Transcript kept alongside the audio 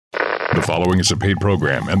The following is a paid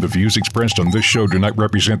program, and the views expressed on this show do not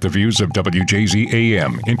represent the views of WJZ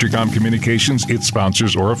AM, Intercom Communications, its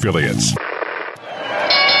sponsors, or affiliates.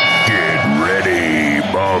 Get ready,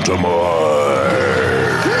 Baltimore.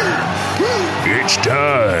 It's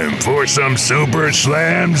time for some super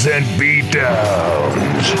slams and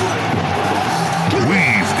beatdowns.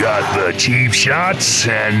 We've got the cheap shots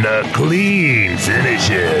and the clean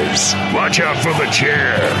finishes. Watch out for the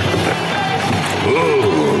chair.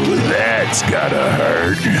 Oh, that's gotta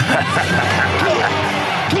hurt.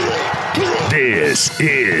 This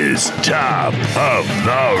is Top of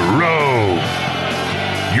the Rope,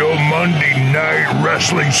 your Monday night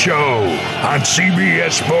wrestling show on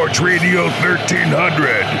CBS Sports Radio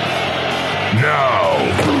 1300. Now,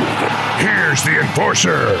 here's the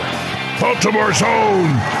enforcer, Baltimore's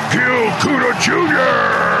own Gil Kuda Jr.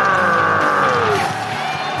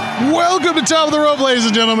 Welcome to Top of the Rope, ladies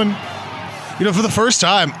and gentlemen. You know, for the first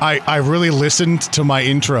time, I really listened to my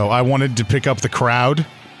intro. I wanted to pick up the crowd.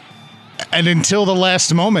 And until the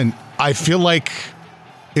last moment, I feel like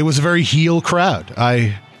it was a very heel crowd.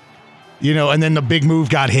 And then the big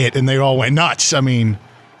move got hit and they all went nuts. I mean,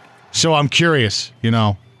 so I'm curious,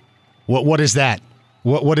 what is that?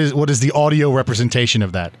 What is the audio representation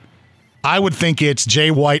of that? I would think it's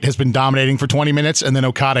Jay White has been dominating for 20 minutes and then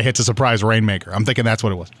Okada hits a surprise Rainmaker. I'm thinking that's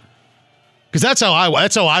what it was. Because that's how I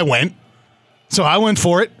went. So I went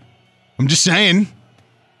for it. I'm just saying.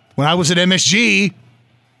 When I was at MSG,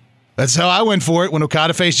 that's how I went for it when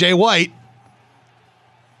Okada faced Jay White.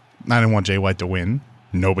 I didn't want Jay White to win.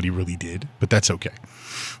 Nobody really did, but that's okay.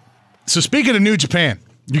 So speaking of New Japan,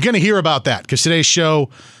 you're going to hear about that because today's show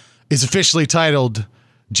is officially titled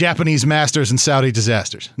Japanese Masters and Saudi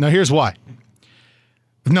Disasters. Now, here's why.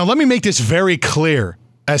 Now, let me make this very clear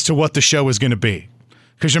as to what the show is going to be.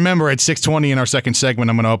 Because remember, at 6:20 in our second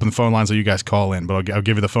segment, I'm going to open the phone lines so you guys call in, but I'll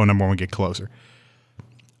give you the phone number when we get closer.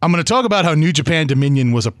 I'm going to talk about how New Japan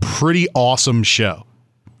Dominion was a pretty awesome show.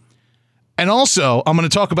 And also, I'm going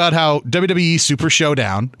to talk about how WWE Super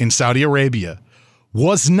Showdown in Saudi Arabia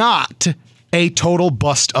was not a total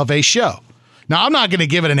bust of a show. Now, I'm not going to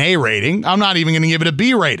give it an A rating. I'm not even going to give it a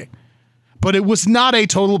B rating. But it was not a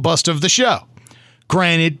total bust of the show.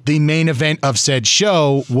 Granted, the main event of said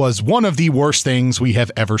show was one of the worst things we have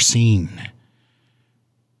ever seen.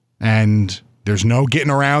 And there's no getting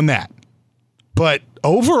around that. But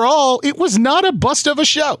overall, it was not a bust of a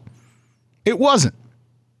show. It wasn't.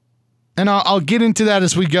 And I'll get into that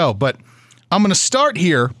as we go. But I'm going to start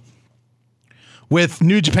here with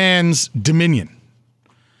New Japan's Dominion.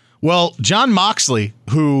 Well, Jon Moxley,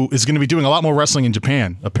 who is going to be doing a lot more wrestling in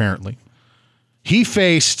Japan, apparently, he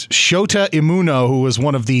faced Shota Umino, who was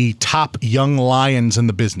one of the top young lions in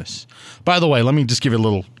the business. By the way, let me just give you a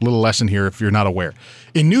little lesson here if you're not aware.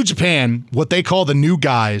 In New Japan, what they call the new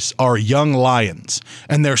guys are young lions.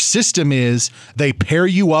 And their system is they pair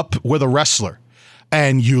you up with a wrestler.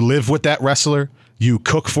 And you live with that wrestler. You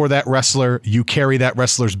cook for that wrestler. You carry that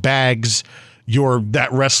wrestler's bags. You're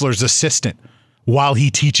that wrestler's assistant while he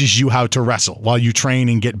teaches you how to wrestle, while you train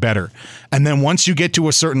and get better. And then once you get to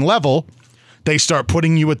a certain level, they start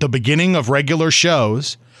putting you at the beginning of regular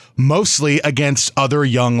shows, mostly against other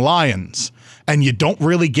young lions. And you don't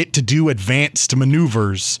really get to do advanced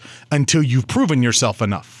maneuvers until you've proven yourself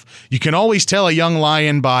enough. You can always tell a young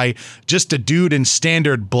lion by just a dude in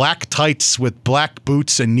standard black tights with black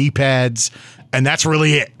boots and knee pads, and that's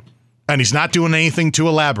really it. And he's not doing anything too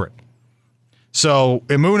elaborate. So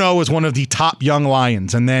Umino is one of the top young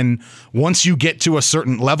lions. And then once you get to a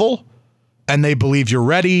certain level, and they believe you're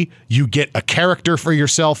ready, you get a character for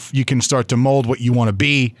yourself, you can start to mold what you want to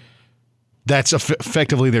be. That's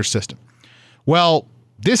effectively their system. Well,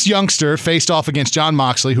 this youngster faced off against Jon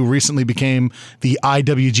Moxley, who recently became the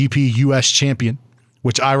IWGP US champion,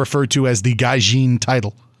 which I refer to as the Gaijin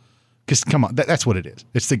title. Because, come on, that's what it is.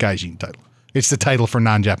 It's the Gaijin title. It's the title for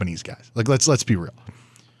non-Japanese guys. Like, let's be real.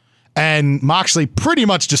 And Moxley pretty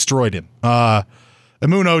much destroyed him.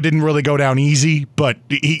 Umino didn't really go down easy, but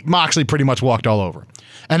Moxley pretty much walked all over him.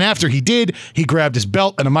 And after he did, he grabbed his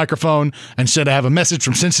belt and a microphone and said, "I have a message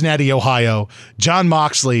from Cincinnati, Ohio. Jon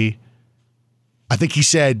Moxley," I think he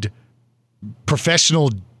said, professional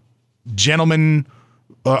violent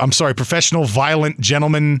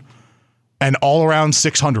gentleman, and all around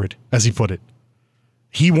 600, as he put it.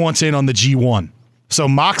 He wants in on the G1. So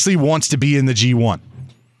Moxley wants to be in the G1.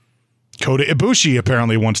 Kota Ibushi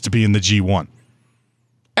apparently wants to be in the G1.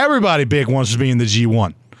 Everybody big wants to be in the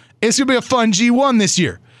G1. It's going to be a fun G1 this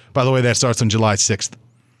year. By the way, that starts on July 6th.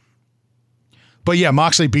 But yeah,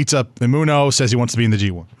 Moxley beats up Umino, says he wants to be in the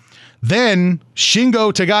G1. Then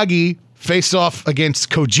Shingo Takagi faced off against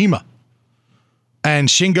Kojima. and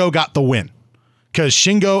Shingo got the win. Because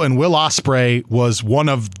Shingo and Will Ospreay was one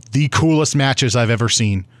of the coolest matches I've ever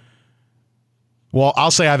seen. Well,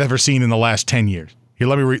 I'll say I've ever seen in the last 10 years. Here,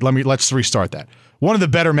 let's restart that. One of the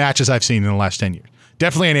better matches I've seen in the last 10 years.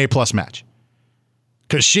 Definitely an A+ match.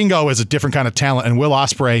 Because Shingo is a different kind of talent, and Will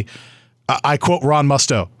Ospreay, I quote Ron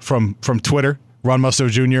Musto from Twitter, Ron Musto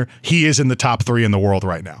Jr., he is in the top 3 in the world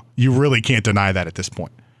right now. You really can't deny that at this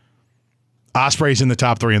point. Ospreay's in the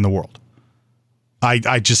top 3 in the world. I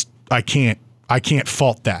can't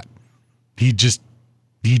fault that. He just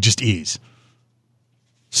is.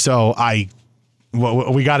 So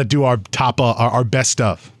we got to do our top our best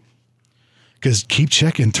stuff. Because keep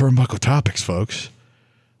checking Turnbuckle Topics, folks.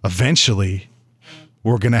 Eventually,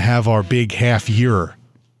 we're going to have our big half year.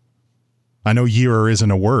 I know year isn't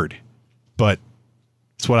a word, but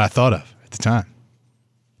it's what I thought of at the time.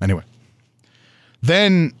 Anyway.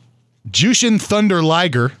 Then Jushin Thunder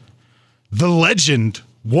Liger, the legend,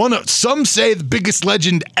 some say the biggest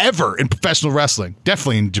legend ever in professional wrestling,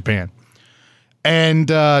 definitely in Japan. And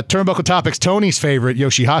Turnbuckle Topics, Tony's favorite,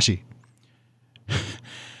 Yoshihashi,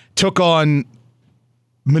 took on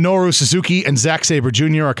Minoru Suzuki and Zack Sabre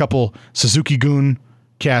Jr., a couple Suzuki-gun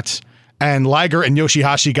cats, and Liger and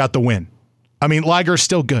Yoshihashi got the win. I mean, Liger's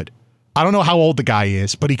still good. I don't know how old the guy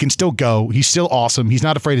is, but he can still go. He's still awesome. He's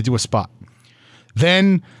not afraid to do a spot.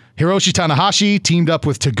 Then Hiroshi Tanahashi teamed up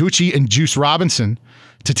with Taguchi and Juice Robinson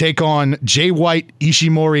to take on Jay White,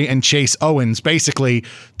 Ishimori, and Chase Owens, basically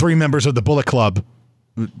 3 members of the Bullet Club,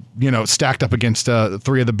 stacked up against 3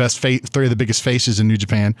 of the biggest faces in New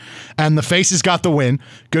Japan. And the faces got the win.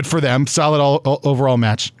 Good for them. Solid overall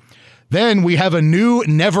match. Then we have a new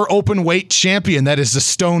never open weight champion. That is the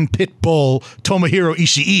Stone Pitbull Tomohiro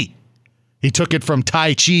Ishii. He took it from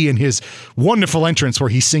Tai Chi in his wonderful entrance where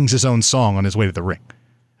he sings his own song on his way to the ring,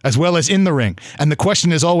 as well as in the ring. And the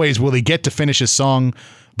question is always, will he get to finish his song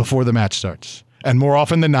before the match starts? And more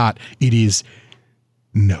often than not, it is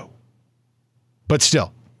no. But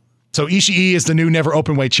still. So Ishii is the new never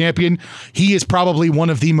open weight champion. He is probably one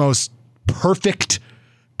of the most perfect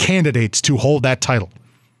candidates to hold that title.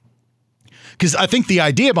 Because I think the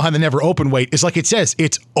idea behind the never open weight is like it says,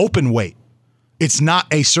 it's open weight. It's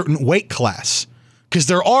not a certain weight class. Because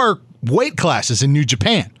there are weight classes in New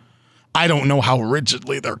Japan. I don't know how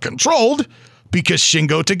rigidly they're controlled because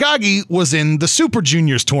Shingo Takagi was in the Super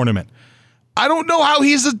Juniors tournament. I don't know how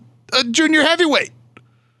he's a junior heavyweight.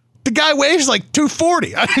 The guy weighs like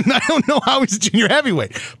 240. I don't know how he's a junior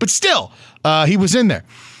heavyweight. But still, he was in there.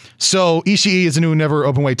 So Ishii is a new never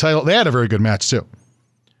open weight title. They had a very good match too.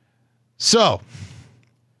 So,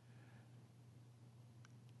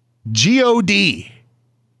 G.O.D.,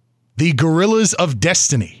 the Gorillas of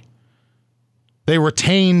Destiny. They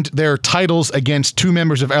retained their titles against 2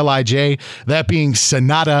 members of LIJ, that being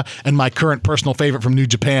Sanada and my current personal favorite from New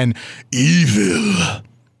Japan, Evil.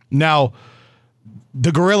 Now,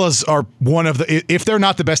 the Gorillas are one of the, if they're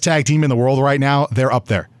not the best tag team in the world right now, they're up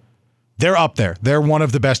there. They're up there. They're one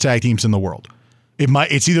of the best tag teams in the world.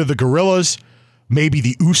 It's either the Gorillas, maybe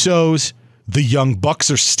the Usos. The Young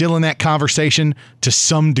Bucks are still in that conversation to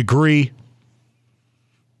some degree.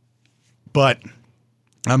 But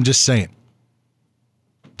I'm just saying.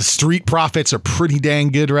 The Street Profits are pretty dang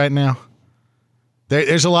good right now.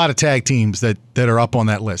 There's a lot of tag teams that are up on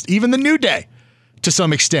that list. Even the New Day, to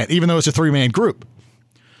some extent, even though it's a 3-man group.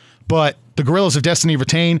 But the Gorillas of Destiny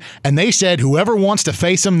retain, and they said whoever wants to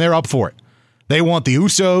face them, they're up for it. They want the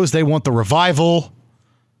Usos. They want the Revival.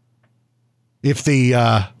 If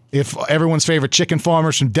everyone's favorite chicken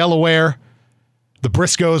farmers from Delaware, the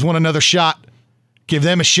Briscoes, want another shot, give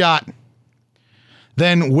them a shot.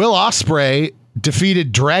 Then Will Ospreay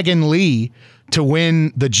defeated Dragon Lee to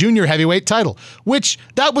win the junior heavyweight title, which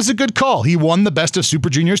that was a good call. He won the Best of Super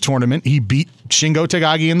Juniors tournament. He beat Shingo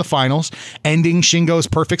Takagi in the finals, ending Shingo's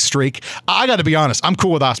perfect streak. I got to be honest, I'm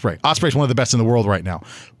cool with Ospreay. Ospreay's one of the best in the world right now.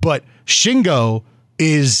 But Shingo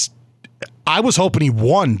I was hoping he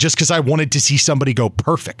won just because I wanted to see somebody go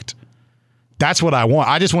perfect. That's what I want.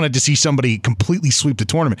 I just wanted to see somebody completely sweep the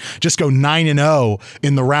tournament. Just go 9-0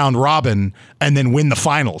 in the round robin and then win the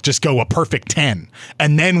final. Just go a perfect 10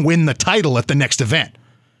 and then win the title at the next event.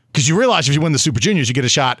 Because you realize if you win the Super Juniors, you get a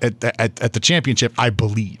shot at the championship, I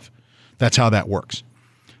believe. That's how that works.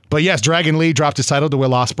 But yes, Dragon Lee dropped his title to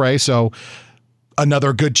Will Ospreay, so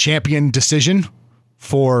another good champion decision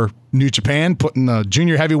for New Japan, putting the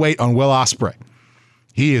junior heavyweight on Will Ospreay.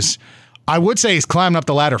 He is, I would say he's climbing up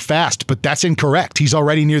the ladder fast, but that's incorrect. He's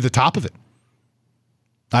already near the top of it.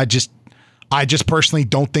 I just personally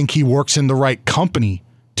don't think he works in the right company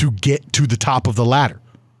to get to the top of the ladder.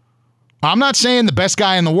 I'm not saying the best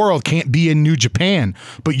guy in the world can't be in New Japan,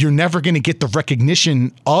 but you're never going to get the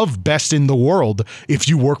recognition of best in the world if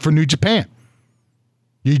you work for New Japan.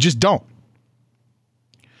 You just don't.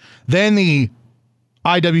 Then the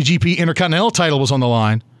IWGP Intercontinental title was on the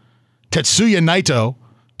line. Tetsuya Naito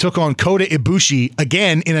took on Kota Ibushi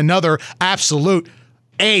again in another absolute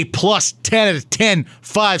A+, 10 out of 10,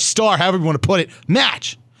 5-star, however you want to put it,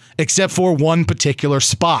 match. Except for one particular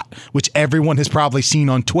spot, which everyone has probably seen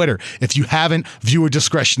on Twitter. If you haven't, viewer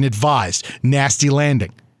discretion advised. Nasty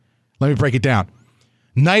landing. Let me break it down.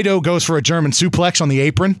 Naito goes for a German suplex on the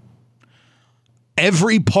apron.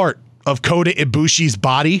 Every part of Kota Ibushi's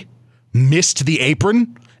body missed the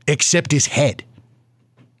apron except his head.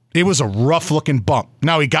 It was a rough-looking bump.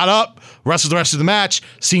 Now, he got up, wrestled the rest of the match,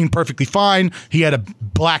 seemed perfectly fine. He had a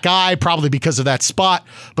black eye, probably because of that spot,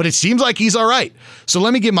 but it seems like he's all right. So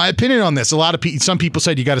let me give my opinion on this. Some people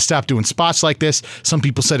said you got to stop doing spots like this. Some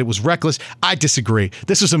people said it was reckless. I disagree.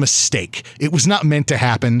 This was a mistake. It was not meant to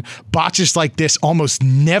happen. Botches like this almost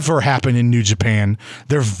never happen in New Japan.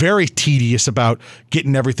 They're very tedious about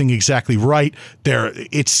getting everything exactly right.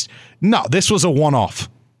 This was a one-off.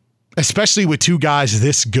 Especially with two guys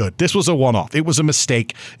this good. This was a one-off. It was a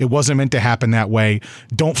mistake. It wasn't meant to happen that way.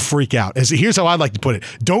 Don't freak out. Here's how I'd like to put it.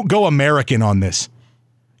 Don't go American on this.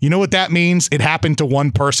 You know what that means? It happened to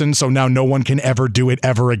one person, so now no one can ever do it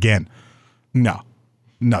ever again. No,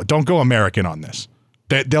 don't go American on this.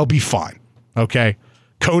 They'll be fine, okay?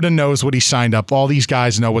 Kota knows what he signed up. All these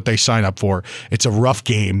guys know what they signed up for. It's a rough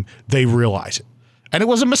game. They realize it. And it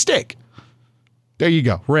was a mistake. There you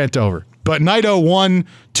go. Rant over. But Naito won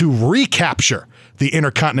to recapture the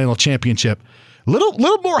Intercontinental Championship. Little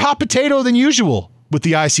more hot potato than usual with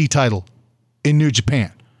the IC title in New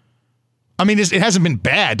Japan. I mean, it hasn't been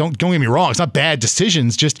bad. Don't get me wrong. It's not bad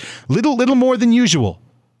decisions. Just little more than usual.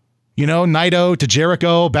 You know, Naito to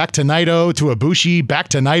Jericho, back to Naito to Ibushi, back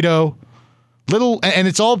to Naito. And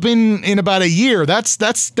it's all been in about a year. That's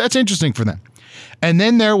interesting for them. And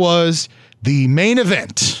then there was the main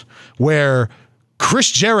event where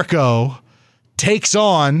Chris Jericho takes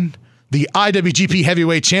on the IWGP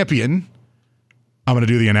Heavyweight Champion. I'm going to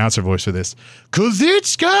do the announcer voice for this.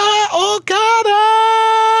 Kazuchika Okada!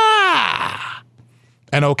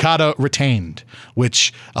 And Okada retained,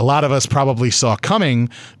 which a lot of us probably saw coming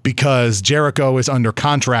because Jericho is under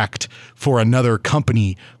contract for another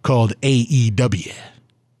company called AEW.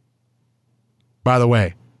 By the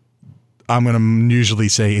way, I'm going to usually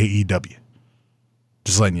say AEW.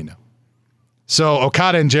 Just letting you know. So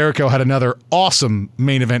Okada and Jericho had another awesome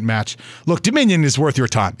main event match. Look, Dominion is worth your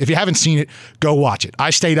time. If you haven't seen it, go watch it.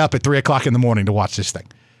 I stayed up at 3 o'clock in the morning to watch this thing,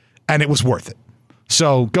 and it was worth it.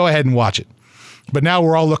 So go ahead and watch it. But now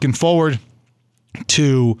we're all looking forward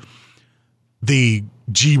to the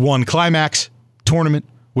G1 Climax tournament,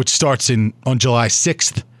 which starts on July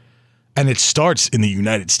 6th, and it starts in the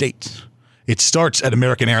United States. It starts at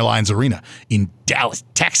American Airlines Arena in Dallas,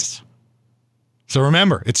 Texas. So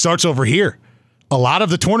remember, it starts over here. A lot of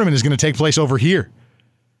the tournament is going to take place over here.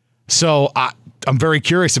 So I'm very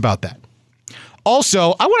curious about that.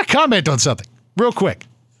 Also, I want to comment on something real quick.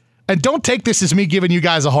 And don't take this as me giving you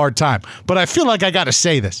guys a hard time, but I feel like I got to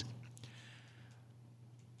say this.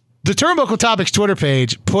 The Turnbuckle Topics Twitter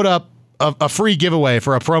page put up a free giveaway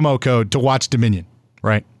for a promo code to watch Dominion,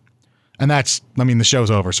 right? And the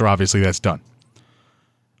show's over, so obviously that's done.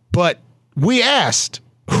 But we asked,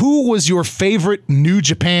 who was your favorite New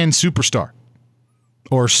Japan superstar?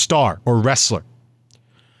 Or star, or wrestler.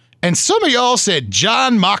 And some of y'all said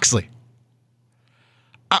Jon Moxley.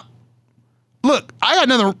 Look, I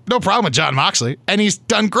got no problem with Jon Moxley, and he's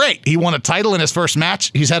done great. He won a title in his first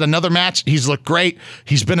match. He's had another match. He's looked great.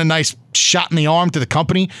 He's been a nice shot in the arm to the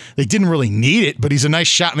company. They didn't really need it, but he's a nice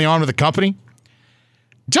shot in the arm to the company.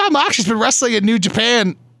 Jon Moxley's been wrestling in New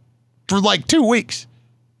Japan for like 2 weeks,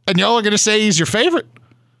 and y'all are going to say he's your favorite?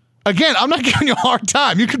 Again, I'm not giving you a hard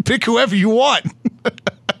time. You can pick whoever you want.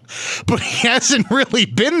 But he hasn't really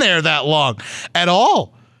been there that long at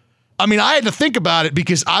all. I mean, I had to think about it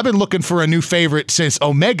because I've been looking for a new favorite since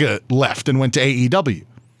Omega left and went to AEW.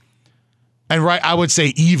 And I would say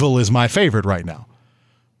Evil is my favorite right now.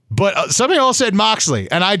 But some of y'all said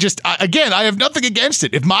Moxley. And I have nothing against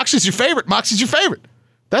it. If Moxley's your favorite, Moxley's your favorite.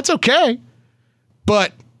 That's okay.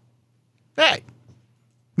 But, hey,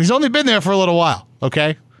 he's only been there for a little while,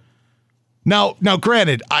 okay? Now,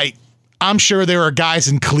 granted, I'm sure there are guys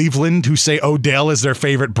in Cleveland who say Odell is their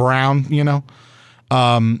favorite Brown, you know?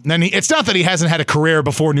 And it's not that he hasn't had a career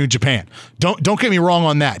before New Japan. Don't get me wrong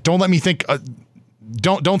on that. Don't let me think.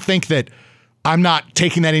 Don't think that I'm not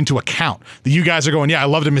taking that into account. You guys are going, yeah, I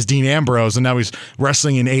loved him as Dean Ambrose, and now he's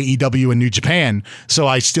wrestling in AEW and New Japan, so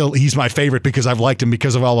he's my favorite because I've liked him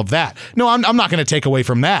because of all of that. No, I'm not going to take away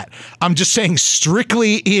from that. I'm just saying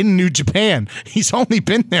strictly in New Japan, he's only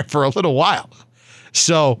been there for a little while.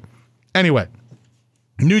 So, anyway,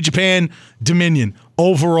 New Japan, Dominion,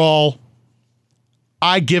 overall,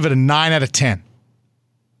 I give it a 9 out of 10.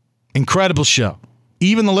 Incredible show.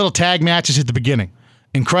 Even the little tag matches at the beginning.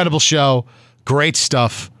 Incredible show. Great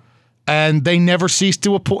stuff, and they never cease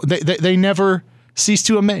to they never cease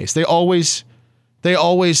to amaze. They always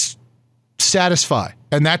satisfy,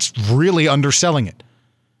 and that's really underselling it.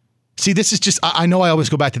 See, this is just, I know I always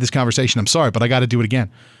go back to this conversation. I'm sorry, but I got to do it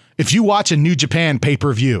again. If you watch a New Japan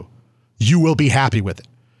pay-per-view, you will be happy with it.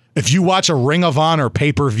 If you watch a Ring of Honor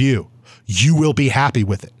pay-per-view, you will be happy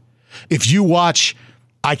with it. If you watch,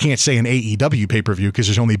 I can't say an AEW pay-per-view because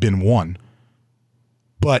there's only been one,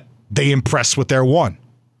 but they impress with their one.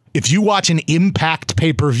 If you watch an Impact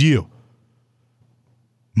pay-per-view,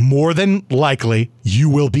 more than likely, you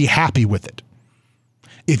will be happy with it.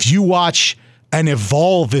 If you watch an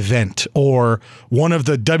Evolve event or one of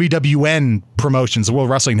the WWN promotions, the World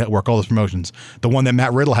Wrestling Network, all those promotions, the one that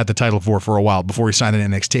Matt Riddle had the title for a while before he signed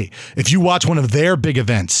in NXT. If you watch one of their big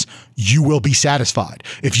events, you will be satisfied.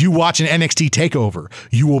 If you watch an NXT TakeOver,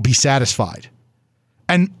 you will be satisfied.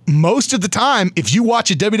 And most of the time, if you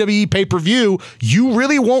watch a WWE pay-per-view, you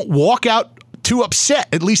really won't walk out too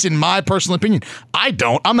upset, at least in my personal opinion. I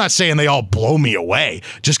don't. I'm not saying they all blow me away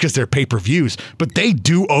just because they're pay-per-views, but they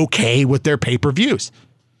do okay with their pay-per-views.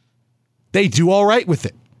 They do all right with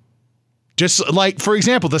it. Just like, for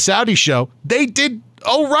example, the Saudi show, they did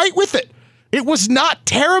all right with it. It was not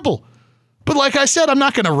terrible. But like I said, I'm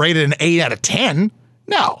not going to rate it an 8 out of 10.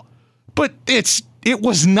 No. But it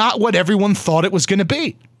was not what everyone thought it was going to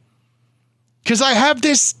be. Because I have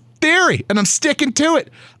this theory, and I'm sticking to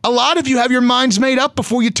it. A lot of you have your minds made up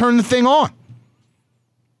before you turn the thing on.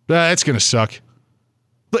 That's going to suck.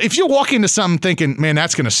 But if you walk into something thinking, man,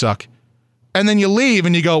 that's going to suck, and then you leave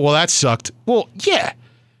and you go, well, that sucked. Well, yeah.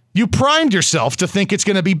 You primed yourself to think it's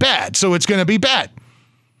going to be bad, so it's going to be bad.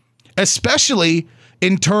 Especially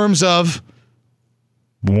in terms of,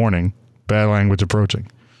 warning, bad language approaching,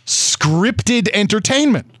 scripted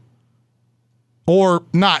entertainment. Or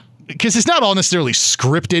not, because it's not all necessarily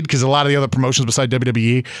scripted, because a lot of the other promotions beside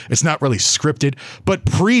WWE, it's not really scripted, but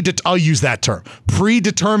I'll use that term,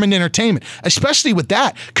 predetermined entertainment, especially with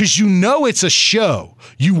that, because you know it's a show.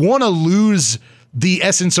 You want to lose the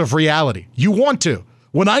essence of reality. You want to.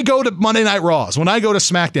 When I go to Monday Night Raws, when I go to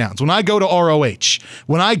SmackDowns, when I go to ROH,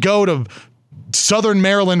 when I go to Southern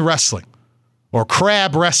Maryland Wrestling, or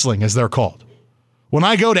Crab Wrestling as they're called, when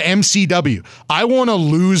I go to MCW, I want to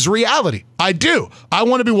lose reality. I do. I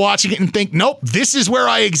want to be watching it and think, nope, this is where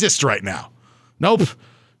I exist right now. Nope,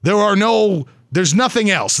 there's nothing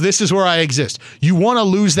else. This is where I exist. You want to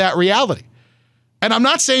lose that reality. And I'm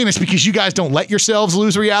not saying this because you guys don't let yourselves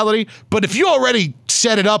lose reality, but if you already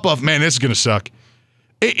set it up of, man, this is going to suck,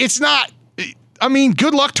 it's not, I mean,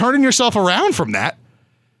 good luck turning yourself around from that.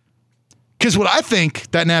 Because what I think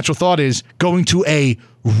that natural thought is going to a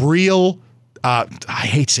real, I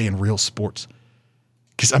hate saying real sports.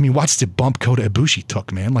 Because, I mean, watch the bump Kota Ibushi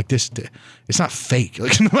took, man. Like this, it's not fake.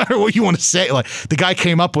 Like, no matter what you want to say, like the guy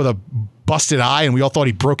came up with a busted eye and we all thought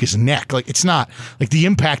he broke his neck. Like, it's not. Like, the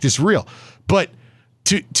impact is real. But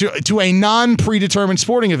to a non-predetermined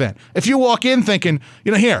sporting event, if you walk in thinking,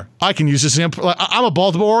 here, I can use this example. I'm a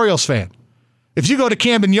Baltimore Orioles fan. If you go to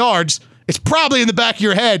Camden Yards, it's probably in the back of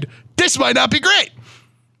your head, this might not be great.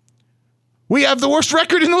 We have the worst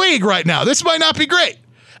record in the league right now. This might not be great.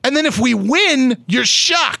 And then if we win, you're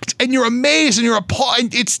shocked and you're amazed and you're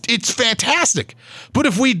appalled. It's fantastic. But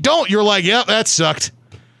if we don't, you're like, yep, that sucked.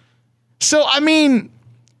 So, I mean,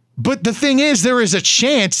 but the thing is, there is a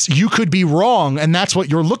chance you could be wrong, and that's what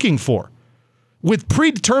you're looking for. With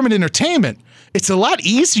predetermined entertainment, it's a lot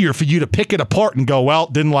easier for you to pick it apart and go, well,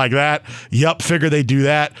 didn't like that. Yup, figure they do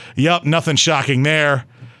that. Yup, nothing shocking there.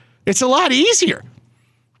 It's a lot easier.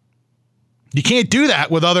 You can't do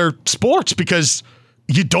that with other sports because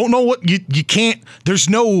you don't know what you can't. There's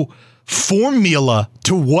no formula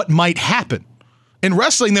to what might happen. In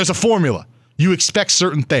wrestling, there's a formula. You expect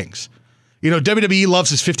certain things. WWE loves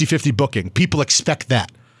his 50-50 booking. People expect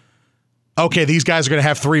that. Okay, these guys are going to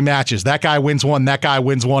have 3 matches. That guy wins one, that guy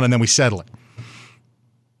wins one, and then we settle it.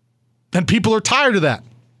 And people are tired of that.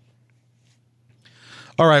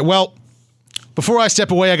 All right, well, before I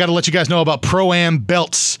step away, I got to let you guys know about Pro-Am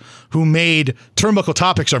Belts, who made Turnbuckle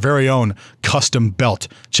Topics our very own custom belt.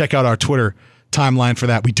 Check out our Twitter timeline for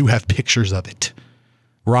that. We do have pictures of it.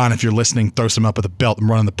 Ron, if you're listening, throw some up at the belt. I'm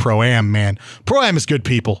running the Pro-Am, man. Pro-Am is good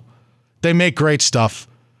people. They make great stuff.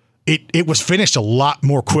 It was finished a lot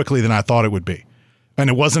more quickly than I thought it would be. And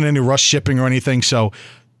it wasn't any rush shipping or anything, so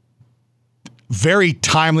very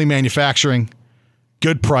timely manufacturing,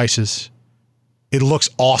 good prices. It looks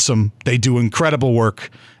awesome. They do incredible work.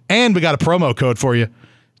 And we got a promo code for you.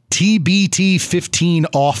 TBT15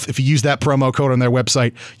 off. If you use that promo code on their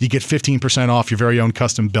website, you get 15% off your very own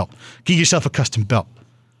custom belt. Get yourself a custom belt.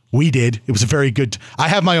 We did. It was a very good. I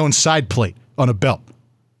have my own side plate on a belt.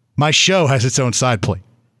 My show has its own side plate.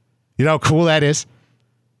 You know how cool that is?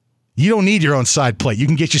 You don't need your own side plate. You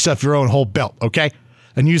can get yourself your own whole belt, okay?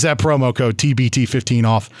 And use that promo code TBT15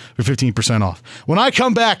 off for 15% off. When I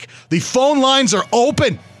come back, the phone lines are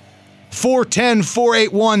open.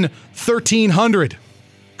 410-481-1300.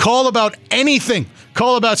 Call about anything.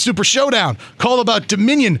 Call about Super Showdown. Call about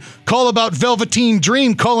Dominion. Call about Velveteen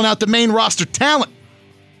Dream. Calling out the main roster talent.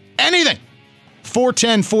 Anything.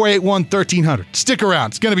 410-481-1300. Stick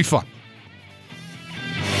around. It's going to be fun.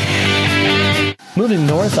 Moving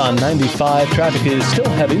north on 95, traffic is still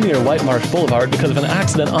heavy near White Marsh Boulevard because of an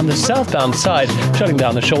accident on the southbound side, shutting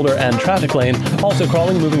down the shoulder and traffic lane. Also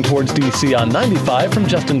crawling moving towards D.C. on 95 from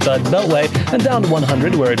just inside the Beltway and down to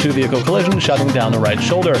 100 where a two-vehicle collision shutting down the right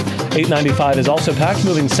shoulder. 895 is also packed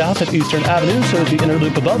moving south at Eastern Avenue, so is the inner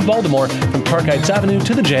loop above Baltimore from Park Heights Avenue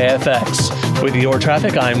to the JFX. With your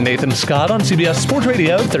traffic, I'm Nathan Scott on CBS Sports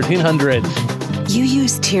Radio 1300. You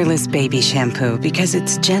use Tearless Baby Shampoo because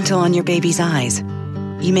it's gentle on your baby's eyes.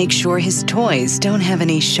 You make sure his toys don't have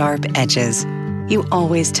any sharp edges. You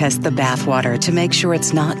always test the bathwater to make sure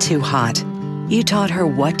it's not too hot. You taught her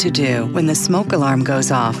what to do when the smoke alarm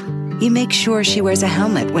goes off. You make sure she wears a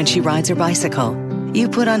helmet when she rides her bicycle. You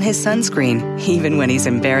put on his sunscreen, even when he's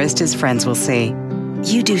embarrassed his friends will see.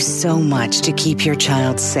 You do so much to keep your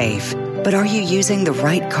child safe. But are you using the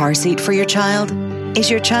right car seat for your child? Is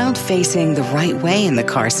your child facing the right way in the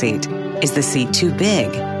car seat? Is the seat too big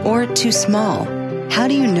or too small? How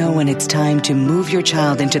do you know when it's time to move your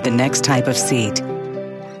child into the next type of seat?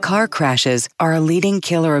 Car crashes are a leading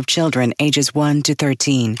killer of children ages 1 to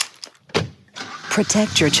 13.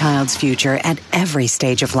 Protect your child's future at every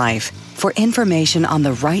stage of life. For information on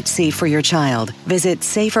the right seat for your child, visit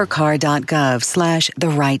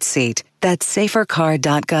safercar.gov/therightseat. That's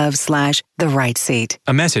safercar.gov/therightseat.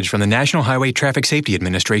 A message from the National Highway Traffic Safety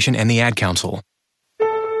Administration and the Ad Council.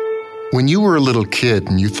 When you were a little kid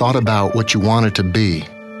and you thought about what you wanted to be,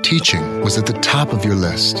 teaching was at the top of your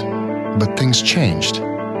list. But things changed.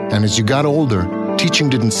 And as you got older, teaching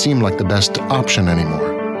didn't seem like the best option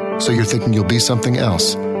anymore. So you're thinking you'll be something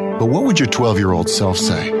else. But what would your 12-year-old self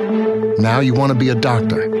say? Now you want to be a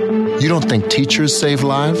doctor. You don't think teachers save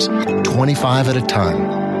lives? 25 at a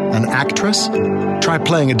time. An actress? Try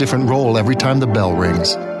playing a different role every time the bell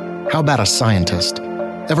rings. How about a scientist?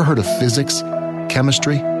 Ever heard of physics?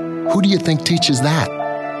 Chemistry? Who do you think teaches that?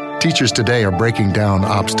 Teachers today are breaking down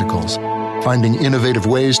obstacles, finding innovative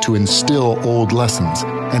ways to instill old lessons,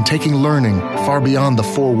 and taking learning far beyond the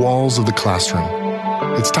four walls of the classroom.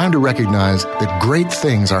 It's time to recognize that great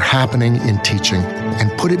things are happening in teaching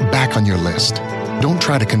and put it back on your list. Don't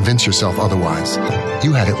try to convince yourself otherwise.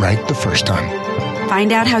 You had it right the first time.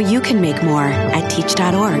 Find out how you can make more at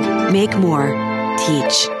teach.org. Make more.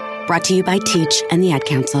 Teach. Brought to you by Teach and the Ad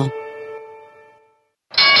Council.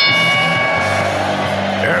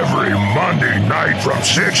 Every Monday night from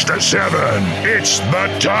 6 to 7, it's the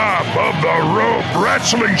Top of the Rope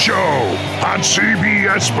Wrestling Show on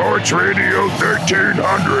CBS Sports Radio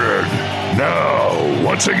 1300. Now,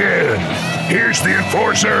 once again, here's the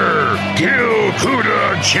Enforcer, Gil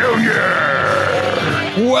Kuda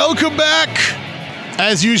Jr. Welcome back.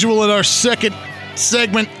 As usual, in our second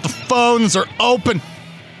segment, the phones are open.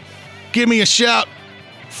 Give me a shout.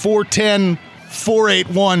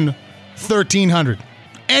 410-481-1300.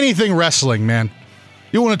 Anything wrestling, man.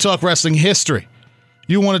 You want to talk wrestling history.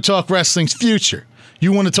 You want to talk wrestling's future.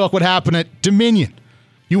 You want to talk what happened at Dominion.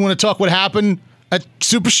 You want to talk what happened at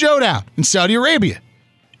Super Showdown in Saudi Arabia.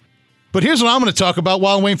 But here's what I'm going to talk about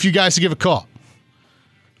while I'm waiting for you guys to give a call.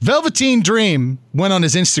 Velveteen Dream went on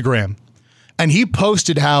his Instagram and he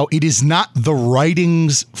posted how it is not the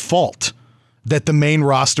writing's fault that the main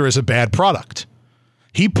roster is a bad product.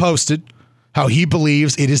 He posted how he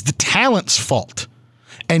believes it is the talent's fault.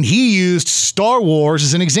 And he used Star Wars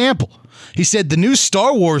as an example. He said the new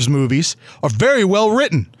Star Wars movies are very well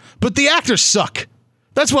written, but the actors suck.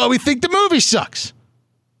 That's why we think the movie sucks.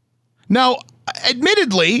 Now,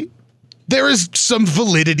 admittedly, there is some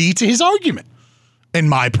validity to his argument, in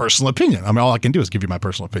my personal opinion. I mean, all I can do is give you my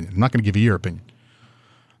personal opinion. I'm not going to give you your opinion.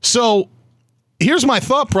 So here's my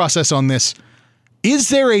thought process on this. Is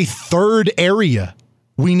there a third area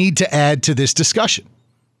we need to add to this discussion?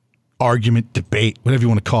 Argument, debate, whatever you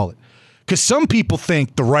want to call it. Because some people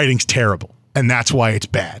think the writing's terrible, and that's why it's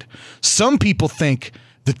bad. Some people think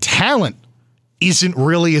the talent isn't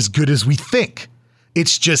really as good as we think.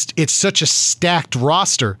 It's such a stacked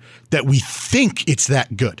roster that we think it's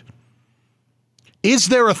that good. Is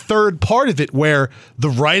there a third part of it where the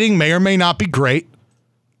writing may or may not be great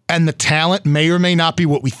and the talent may or may not be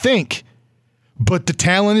what we think, but the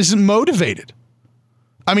talent isn't motivated?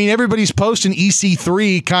 I mean, everybody's posting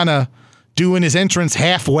EC3 kind of doing his entrance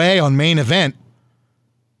halfway on main event.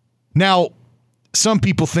 Now, some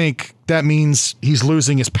people think that means he's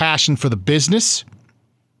losing his passion for the business.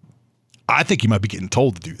 I think he might be getting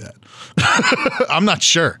told to do that. I'm not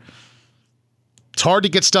sure. It's hard to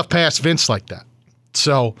get stuff past Vince like that.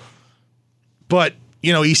 So, but,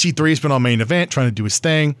 EC3 has been on main event trying to do his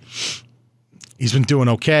thing. He's been doing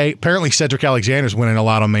okay. Apparently, Cedric Alexander's winning a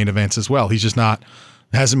lot on main events as well. He's just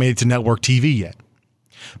hasn't made it to network TV yet.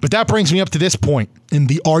 But that brings me up to this point in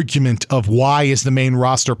the argument of why is the main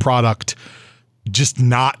roster product just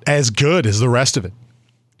not as good as the rest of it.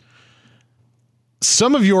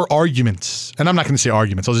 Some of your arguments, and I'm not going to say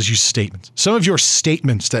arguments, I'll just use statements. Some of your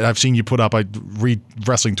statements that I've seen you put up, I read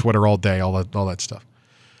wrestling Twitter all day, all that stuff,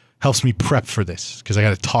 helps me prep for this because I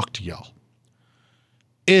got to talk to y'all.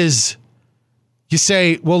 Is you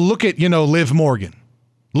say, well, look at, Liv Morgan.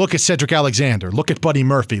 Look at Cedric Alexander. Look at Buddy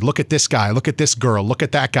Murphy. Look at this guy. Look at this girl. Look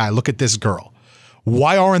at that guy. Look at this girl.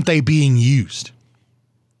 Why aren't they being used?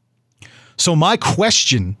 So my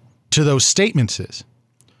question to those statements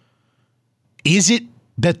is it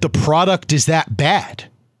that the product is that bad?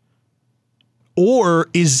 Or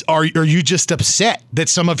are you just upset that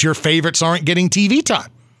some of your favorites aren't getting TV time?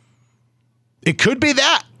 It could be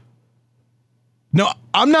that. No,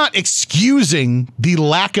 I'm not excusing the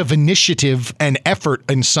lack of initiative and effort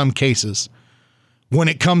in some cases when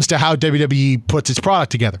it comes to how WWE puts its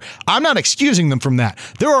product together. I'm not excusing them from that.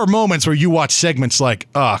 There are moments where you watch segments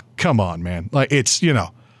like, come on, man. Like it's,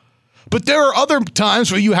 But there are other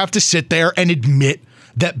times where you have to sit there and admit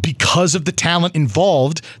that because of the talent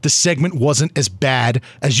involved, the segment wasn't as bad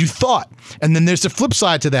as you thought. And then there's the flip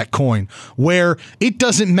side to that coin, where it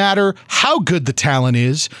doesn't matter how good the talent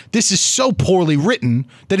is. This is so poorly written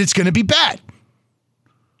that it's going to be bad.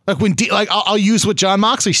 Like I'll use what Jon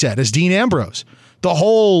Moxley said as Dean Ambrose. The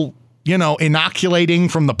whole, inoculating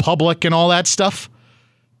from the public and all that stuff.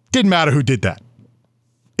 Didn't matter who did that.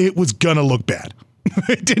 It was going to look bad.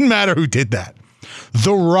 It didn't matter who did that.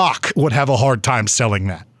 The Rock would have a hard time selling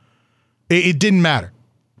that. It didn't matter.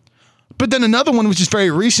 But then another one, which is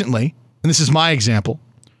very recently, and this is my example,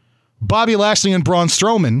 Bobby Lashley and Braun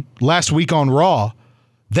Strowman last week on Raw,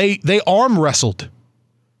 they arm wrestled.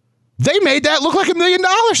 They made that look like $1 million.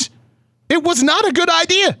 It was not a good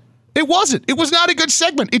idea. It wasn't. It was not a good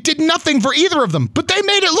segment. It did nothing for either of them, but they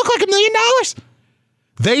made it look like $1 million.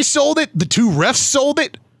 They sold it. The two refs sold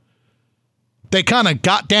it. They kind of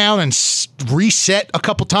got down and reset a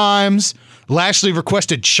couple times. Lashley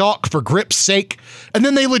requested chalk for grip's sake, and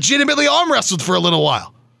then they legitimately arm wrestled for a little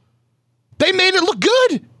while. They made it look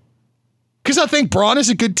good. Because I think Braun is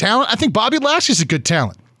a good talent. I think Bobby Lashley's a good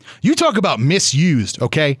talent. You talk about misused,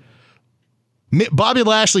 okay? Bobby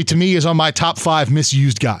Lashley, to me, is on my top 5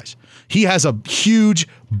 misused guys. He has a huge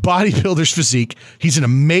bodybuilder's physique. He's an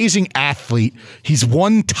amazing athlete. He's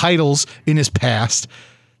won titles in his past.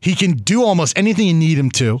 He can do almost anything you need him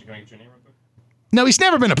to. No, he's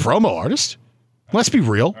never been a promo artist. Let's be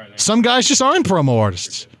real. Some guys just aren't promo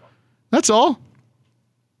artists. That's all.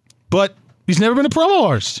 But he's never been a promo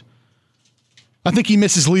artist. I think he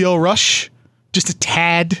misses Leo Rush just a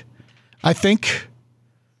tad, I think.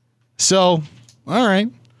 So, all right.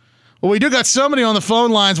 Well, we do got somebody on the phone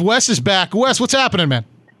lines. Wes is back. Wes, what's happening, man?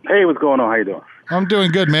 Hey, what's going on? How you doing? I'm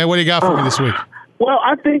doing good, man. What do you got for me this week? Well,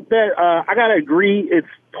 I think that I got to agree. It's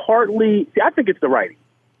partly, I think it's the writing.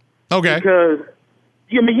 Okay. Because,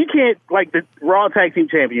 you can't, like the Raw Tag Team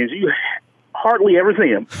Champions, you hardly ever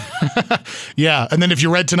see them. Yeah, and then if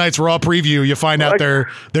you read tonight's Raw preview, you find out they're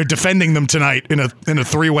defending them tonight in a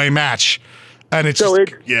 3-way match. And it's so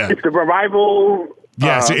just, it's the Revival.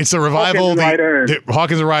 Yes, it's the Revival,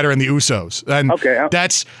 Hawkins and Ryder, and the Usos. And okay,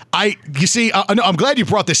 that's I'm glad you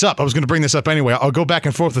brought this up. I was going to bring this up anyway. I'll go back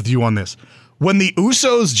and forth with you on this. When the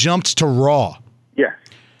Usos jumped to Raw, yes,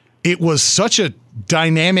 it was such a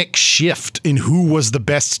dynamic shift in who was the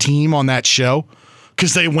best team on that show,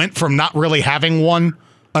 because they went from not really having one,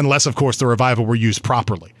 unless of course the Revival were used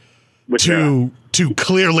properly, to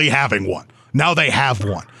clearly having one. Now they have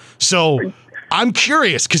one. So I'm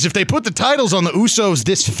curious, because if they put the titles on the Usos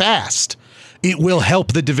this fast, it will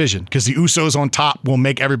help the division because the Usos on top will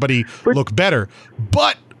make everybody look better.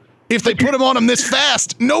 But if they put them on them this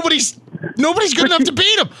fast, nobody's good enough to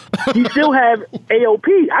beat them. You still have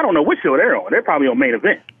AOP. I don't know which show they're on. They're probably on Main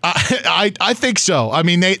Event. I think so. I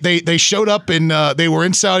mean, they showed up they were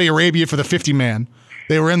in Saudi Arabia for the 50-man.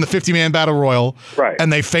 They were in the 50-man battle royal, right?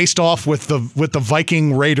 And they faced off with the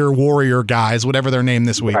Viking Raider Warrior guys, whatever their name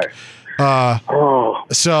this week. Right.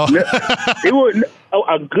 So it would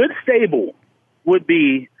a good stable would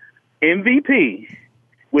be MVP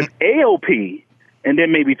with AOP, and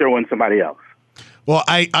then maybe throw in somebody else. Well,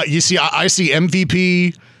 I see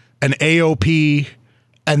MVP and AOP,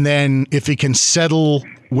 and then if he can settle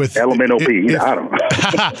with Element OP, I don't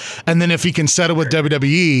know. And then if he can settle with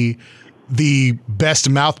WWE, the best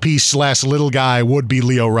mouthpiece / little guy would be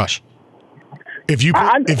Lio Rush. If you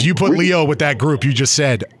put Leo with that group you just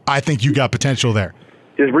said, I think you got potential there.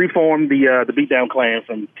 Just reform the Beatdown Clan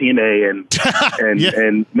from TNA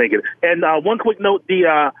and make it. And one quick note: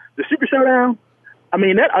 the Super Showdown. I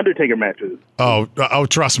mean, that Undertaker match is. Oh,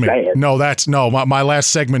 trust me. Bad. My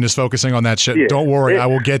last segment is focusing on that shit. Yeah, Don't worry, I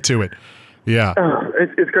will get to it. Yeah.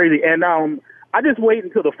 It's crazy. And I just wait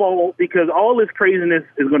until the fall because all this craziness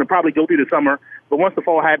is going to probably go through the summer. But once the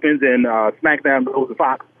fall happens and SmackDown goes to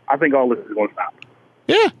Fox, I think all this is going to stop.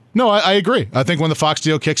 Yeah. No, I agree. I think when the Fox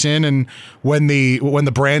deal kicks in and when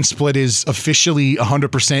the brand split is officially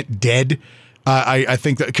 100% dead, I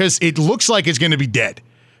think that because it looks like it's going to be dead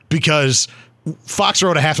because Fox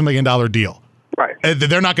wrote a $500,000 deal. Right.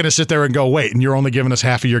 They're not going to sit there and go, wait, and you're only giving us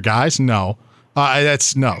half of your guys? No.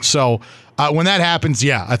 That's no. So when that happens,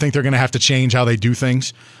 yeah, I think they're going to have to change how they do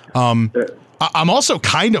things. I'm also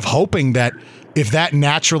kind of hoping that if that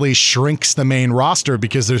naturally shrinks the main roster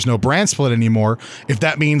because there's no brand split anymore, if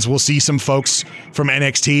that means we'll see some folks from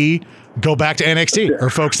NXT go back to NXT or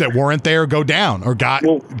folks that weren't there go down or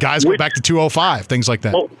guys go back to 205, things like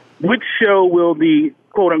that. Well, which show will the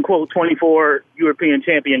quote-unquote 24 European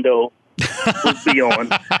champion go be on?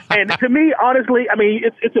 And to me, honestly, I mean,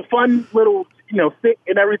 it's a fun little, stick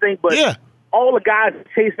and everything, but all the guys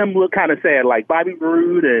chase him look kind of sad, like Bobby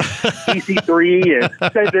Roode and EC3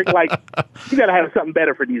 and Cedric. Like, you got to have something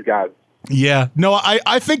better for these guys. Yeah. No,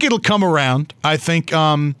 I think it'll come around. I think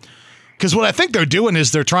because what I think they're doing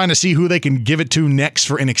is they're trying to see who they can give it to next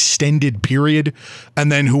for an extended period, and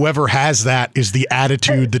then whoever has that is the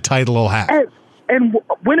attitude the title will have. And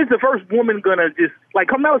when is the first woman gonna just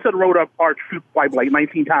Carmella said wrote up our truth like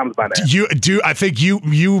 19 times by now? I think you,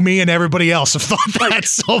 me, and everybody else have thought that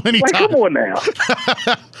so many times. Come on now,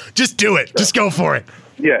 just do it. Just go for it.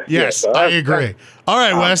 Yes, I agree. All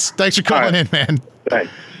right, Wes. Thanks for calling in, man.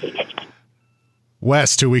 Thanks.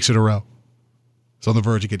 Wes, 2 weeks in a row. He's on the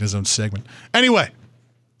verge of getting his own segment. Anyway.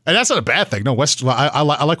 And that's not a bad thing. No, Wes. I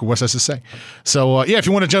like what Wes has to say. So if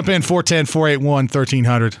you want to jump in,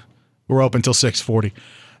 410-481-1300. We're open until 6:40.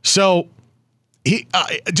 So,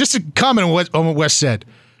 just to comment on what Wes said,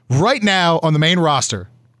 right now on the main roster,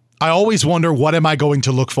 I always wonder, what am I going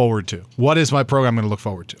to look forward to? What is my program going to look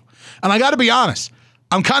forward to? And I got to be honest,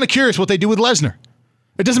 I'm kind of curious what they do with Lesnar.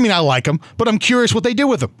 It doesn't mean I like him, but I'm curious what they do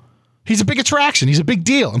with him. He's a big attraction. He's a big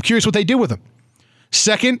deal. I'm curious what they do with him.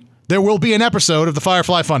 Second, there will be an episode of the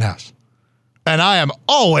Firefly Funhouse. And I am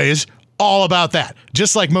always all about that,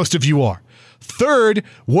 just like most of you are. Third,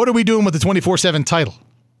 what are we doing with the 24/7 title?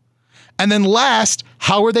 And then last,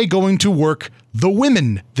 how are they going to work the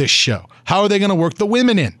women this show? How are they going to work the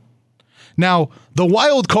women in? Now, the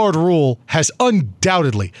wild card rule has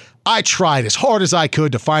undoubtedly, I tried as hard as I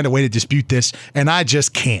could to find a way to dispute this, and I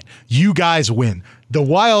just can't. You guys win. The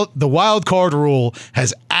wild card rule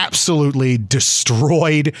has absolutely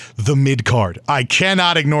destroyed the mid card. I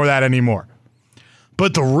cannot ignore that anymore.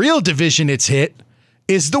 But the real division it's hit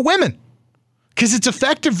is the women. Because it's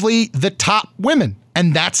effectively the top women,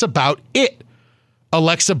 and that's about it.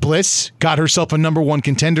 Alexa Bliss got herself a number one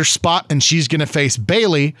contender spot, and she's going to face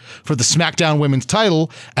Bayley for the SmackDown Women's title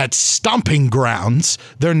at Stomping Grounds,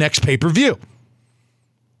 their next pay-per-view.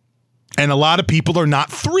 And a lot of people are not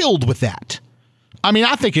thrilled with that. I mean,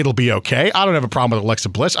 I think it'll be okay. I don't have a problem with Alexa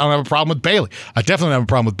Bliss. I don't have a problem with Bayley. I definitely don't have a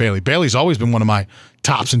problem with Bayley. Bayley's always been one of my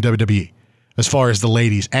tops in WWE as far as the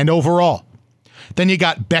ladies and overall. Then you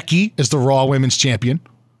got Becky as the Raw Women's Champion.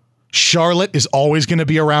 Charlotte is always going to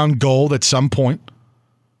be around gold at some point.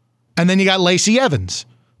 And then you got Lacey Evans,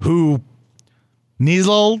 who needs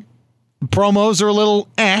a little promos are a little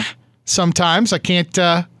sometimes. I can't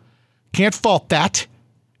fault that.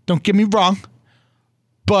 Don't get me wrong.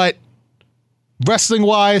 But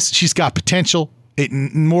wrestling-wise, she's got potential.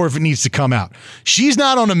 More of it needs to come out. She's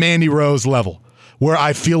not on a Mandy Rose level where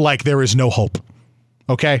I feel like there is no hope.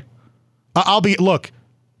 Okay?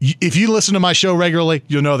 If you listen to my show regularly,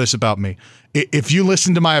 you'll know this about me. If you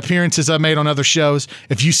listen to my appearances I've made on other shows,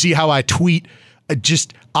 if you see how I tweet,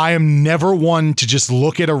 I am never one to just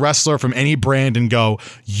look at a wrestler from any brand and go,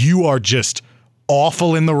 you are just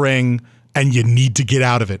awful in the ring and you need to get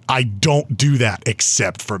out of it. I don't do that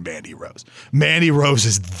except for Mandy Rose. Mandy Rose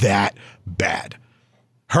is that bad.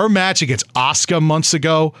 Her match against Asuka months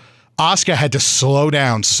ago, Asuka had to slow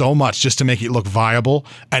down so much just to make it look viable,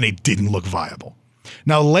 and it didn't look viable.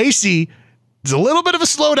 Now, Lacey, there's a little bit of a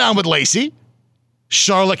slowdown with Lacey.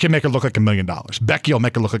 Charlotte can make her look like $1 million. Becky will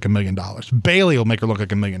make her look like $1 million. Bayley will make her look like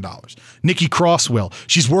 $1 million. Nikki Cross will.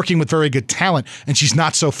 She's working with very good talent, and she's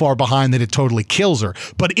not so far behind that it totally kills her.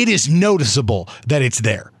 But it is noticeable that it's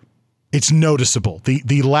there. It's noticeable.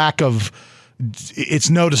 The lack of, it's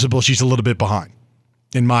noticeable she's a little bit behind,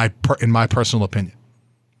 in my personal opinion.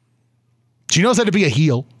 She knows how to be a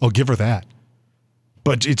heel. I'll give her that.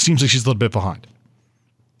 But it seems like she's a little bit behind.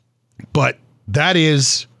 But that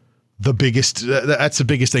is the biggest, that's the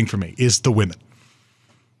biggest thing for me, is the women.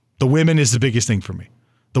 The women is the biggest thing for me.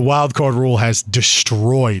 The wild card rule has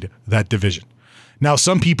destroyed that division. Now,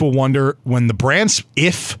 some people wonder when the brands,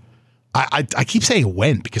 if, I keep saying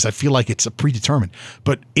when because I feel like it's a predetermined,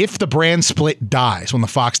 but if the brand split dies when the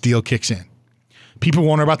Fox deal kicks in, people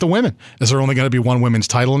wonder about the women. Is there only going to be one women's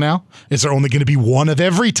title now? Is there only going to be one of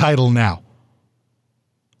every title now?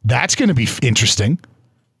 That's going to be interesting.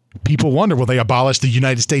 People wonder, will they abolish the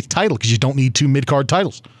United States title because you don't need 2 mid-card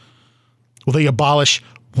titles? Will they abolish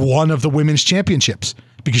one of the women's championships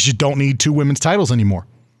because you don't need 2 women's titles anymore?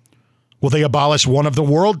 Will they abolish one of the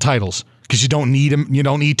world titles because you don't need them? You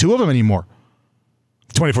don't need 2 of them anymore.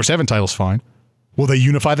 The 24/7 title's fine. Will they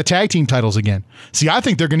unify the tag team titles again? See, I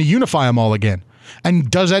think they're going to unify them all again.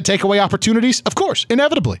 And does that take away opportunities? Of course,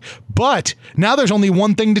 inevitably. But now there's only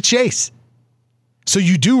one thing to chase. So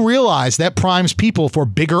you do realize that primes people for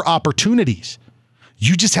bigger opportunities.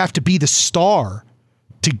 You just have to be the star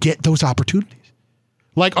to get those opportunities.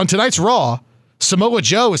 Like on tonight's Raw, Samoa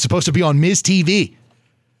Joe is supposed to be on Miz TV.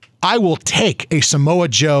 I will take a Samoa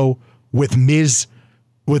Joe with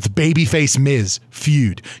babyface Miz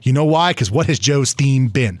feud. You know why? Because what has Joe's theme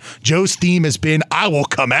been? Joe's theme has been, I will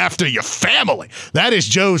come after your family. That is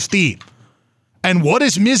Joe's theme. And what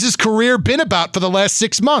has Miz's career been about for the last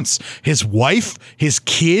 6 months? His wife, his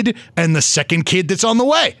kid, and the second kid that's on the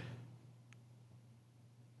way.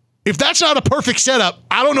 If that's not a perfect setup,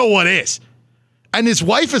 I don't know what is. And his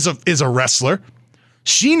wife is a wrestler.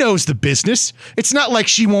 She knows the business. It's not like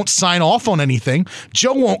she won't sign off on anything.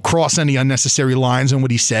 Joe won't cross any unnecessary lines on what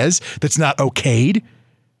he says that's not okayed.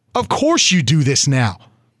 Of course you do this now.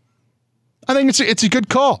 I think it's a good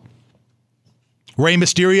call. Rey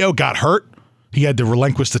Mysterio got hurt. He had to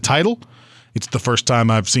relinquish the title. It's the first time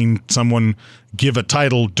I've seen someone give a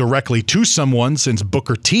title directly to someone since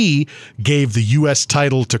Booker T gave the U.S.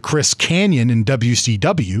 title to Chris Kanyon in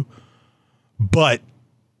WCW. But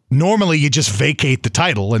normally you just vacate the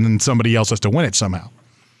title and then somebody else has to win it somehow.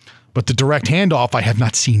 But the direct handoff I have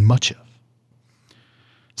not seen much of.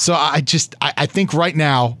 So I think right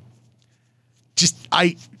now,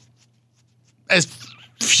 as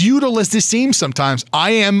futile as this seems sometimes,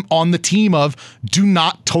 I am on the team of do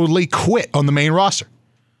not totally quit on the main roster.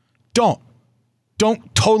 Don't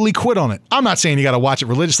totally quit on it. I'm not saying you got to watch it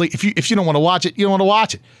religiously. If you don't want to watch it, you don't want to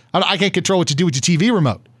watch it. I can't control what you do with your TV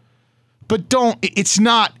remote. But it's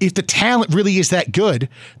not, if the talent really is that good,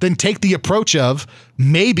 then take the approach of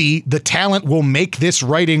maybe the talent will make this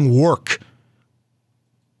writing work.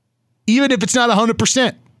 Even if it's not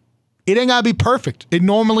 100%. It ain't got to be perfect. It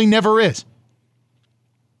normally never is.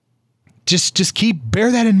 Just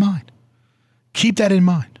bear that in mind. Keep that in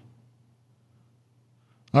mind.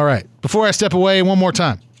 All right. Before I step away, one more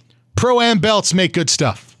time. Pro-Am belts make good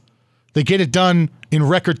stuff. They get it done in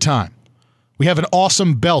record time. We have an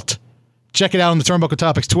awesome belt. Check it out on the Turnbuckle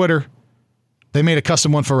Topics Twitter. They made a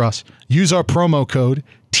custom one for us. Use our promo code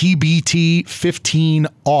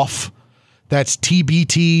TBT15OFF. That's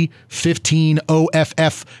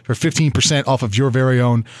TBT15OFF for 15% off of your very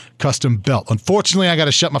own custom belt. Unfortunately, I got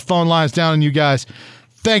to shut my phone lines down on you guys.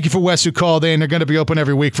 Thank you for Wes who called in. They're going to be open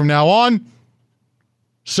every week from now on.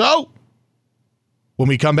 So, when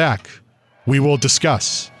we come back, we will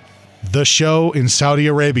discuss the show in Saudi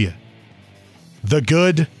Arabia. The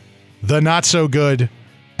good, the not so good,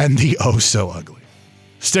 and the oh so ugly.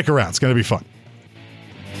 Stick around. It's going to be fun.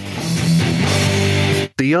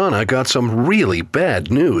 Deanna got some really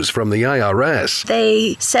bad news from the IRS.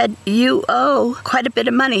 They said you owe quite a bit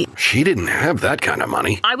of money. She didn't have that kind of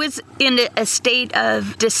money. I was in a state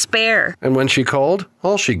of despair. And when she called,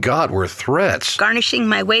 all she got were threats. Garnishing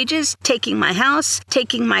my wages, taking my house,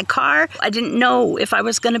 taking my car. I didn't know if I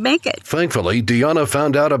was going to make it. Thankfully, Deanna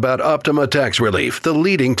found out about Optima Tax Relief, the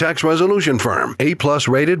leading tax resolution firm. A+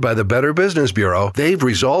 rated by the Better Business Bureau, they've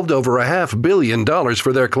resolved over $500 million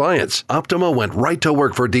for their clients. Optima went right to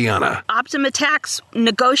work for Deanna. Optima Tax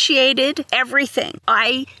negotiated everything.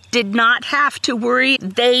 I did not have to worry.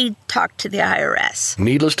 They talked to the IRS.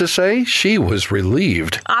 Needless to say, she was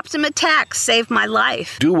relieved. Optima Tax saved my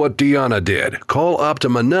life. Do what Deanna did. Call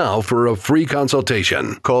Optima now for a free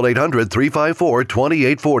consultation. Call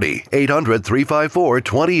 800-354-2840.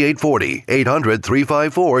 800-354-2840.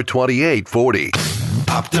 800-354-2840.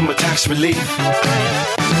 Optima Tax Relief.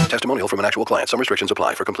 Testimonial from an actual client. Some restrictions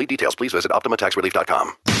apply. For complete details, please visit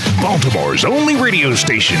OptimaTaxRelief.com. Baltimore's only radio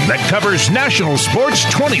station that covers national sports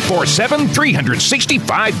 24/7,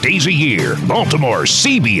 365 days a year. Baltimore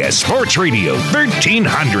CBS Sports Radio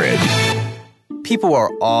 1300. People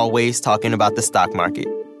are always talking about the stock market.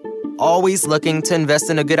 Always looking to invest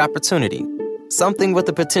in a good opportunity. Something with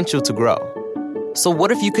the potential to grow. So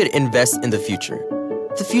what if you could invest in the future?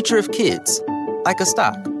 The future of kids. Like a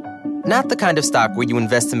stock. Not the kind of stock where you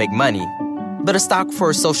invest to make money, but a stock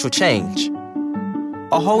for social change.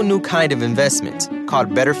 A whole new kind of investment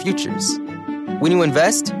called Better Futures. When you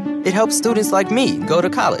invest, it helps students like me go to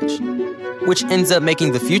college, which ends up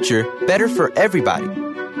making the future better for everybody.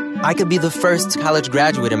 I could be the first college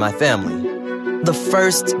graduate in my family, the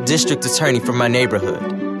first district attorney from my neighborhood.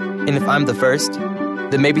 And if I'm the first,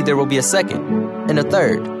 then maybe there will be a second and a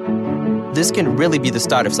third. This can really be the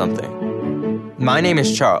start of something. My name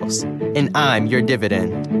is Charles, and I'm your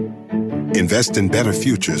dividend. Invest in better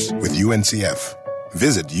futures with UNCF.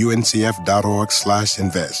 Visit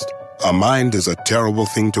uncf.org/invest. A mind is a terrible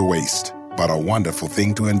thing to waste, but a wonderful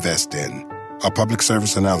thing to invest in. A public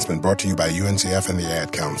service announcement brought to you by UNCF and the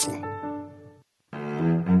Ad Council.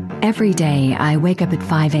 Every day, I wake up at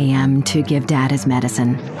 5 a.m. to give Dad his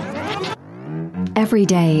medicine. Every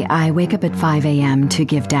day, I wake up at 5 a.m. to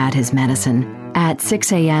give Dad his medicine. At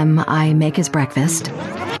 6 a.m., I make his breakfast.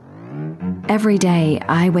 Every day,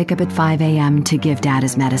 I wake up at 5 a.m. to give Dad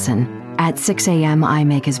his medicine. At 6 a.m., I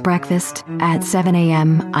make his breakfast. At 7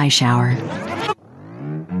 a.m., I shower.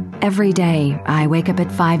 Every day, I wake up at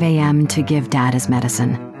 5 a.m. to give Dad his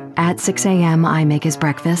medicine. At 6 a.m., I make his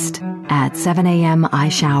breakfast. At 7 a.m., I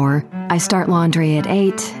shower. I start laundry at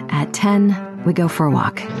 8. At 10, we go for a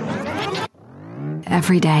walk.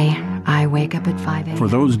 Every day, I wake up at 5 a.m. For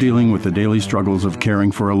those dealing with the daily struggles of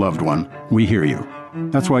caring for a loved one, we hear you.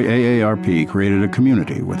 That's why AARP created a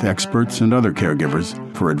community with experts and other caregivers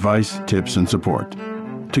for advice, tips, and support.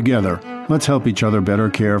 Together, let's help each other better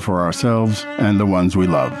care for ourselves and the ones we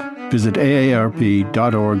love. Visit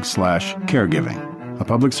aarp.org/caregiving. A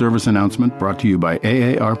public service announcement brought to you by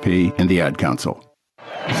AARP and the Ad Council.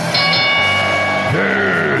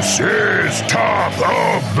 This is Top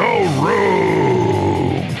of the Room.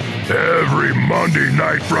 Every Monday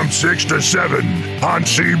night from 6 to 7 on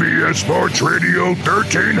CBS Sports Radio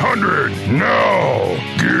 1300. Now,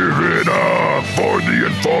 give it up for the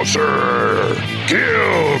enforcer,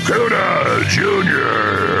 Gil Kuda Jr.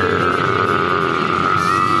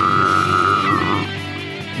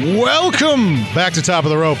 Welcome back to Top of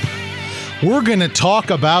the Rope. We're going to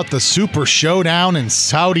talk about the Super Showdown in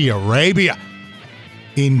Saudi Arabia,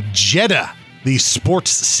 in Jeddah, the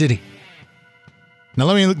sports city. Now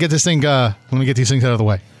let me get these things out of the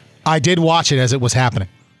way. I did watch it as it was happening.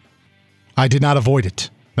 I did not avoid it.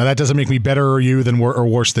 Now that doesn't make me better or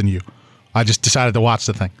worse than you. I just decided to watch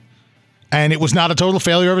the thing. And it was not a total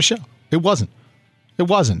failure of a show. It wasn't. It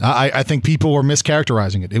wasn't. I think people were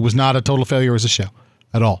mischaracterizing it. It was not a total failure as a show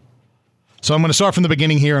at all. So I'm going to start from the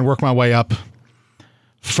beginning here and work my way up.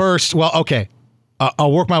 First, well, okay.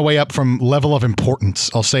 I'll work my way up from level of importance.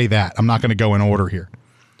 I'll say that. I'm not going to go in order here.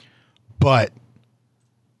 But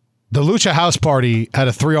the Lucha House Party had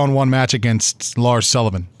a 3-on-1 match against Lars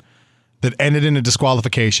Sullivan that ended in a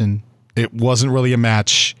disqualification. It wasn't really a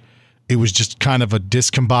match. It was just kind of a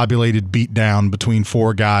discombobulated beatdown between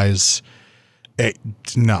four guys.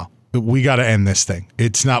 No, we got to end this thing.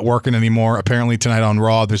 It's not working anymore. Apparently tonight on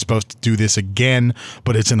Raw, they're supposed to do this again,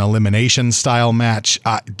 but it's an elimination style match.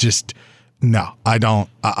 No, I don't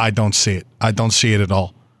see it. I don't see it at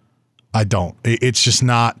all. I don't. It's just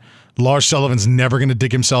not. Lars Sullivan's never going to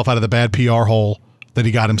dig himself out of the bad PR hole that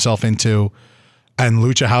he got himself into, and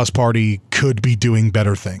Lucha House Party could be doing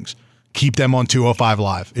better things. Keep them on 205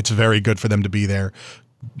 Live. It's very good for them to be there.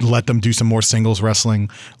 let them do some more singles wrestling.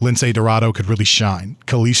 Lince Dorado could really shine.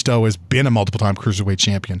 Kalisto has been a multiple-time cruiserweight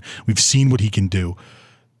champion. We've seen what he can do.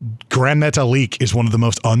 Grand Metalik is one of the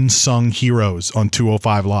most unsung heroes on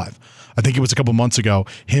 205 Live. I think it was a couple months ago,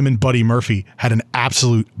 him and Buddy Murphy had an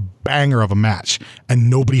absolute banger of a match, and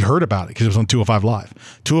nobody heard about it because it was on 205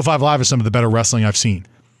 Live. 205 Live is some of the better wrestling I've seen.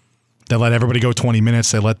 They let everybody go 20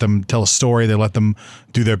 minutes. They let them tell a story. They let them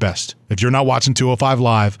do their best. If you're not watching 205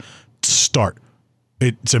 Live, start.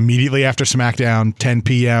 It's immediately after SmackDown, 10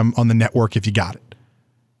 p.m. on the network if you got it.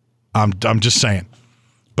 I'm just saying.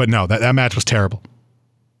 But no, that match was terrible.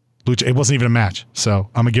 Lucha, it wasn't even a match, so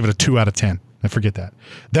I'm going to give it a 2 out of 10. I forget that.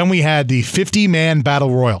 Then we had the 50-man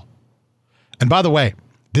Battle Royal. And by the way,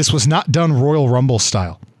 this was not done Royal Rumble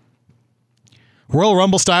style. Royal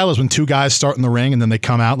Rumble style is when 2 guys start in the ring and then they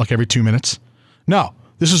come out like every 2 minutes. No,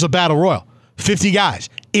 this was a Battle Royal. 50 guys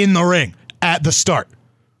in the ring at the start.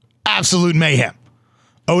 Absolute mayhem.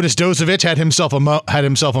 Otis Dozovich had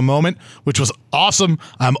himself a moment, which was awesome.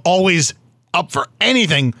 I'm always up for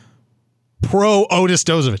anything pro Otis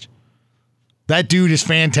Dozovich. That dude is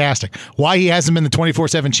fantastic. Why he hasn't been the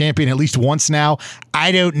 24/7 champion at least once now,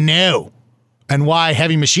 I don't know. And why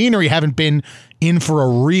Heavy Machinery haven't been in for a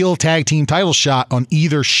real tag team title shot on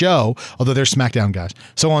either show, although they're SmackDown guys.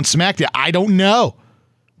 So on SmackDown, I don't know.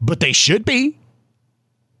 But they should be.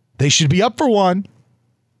 They should be up for one.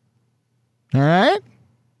 All right?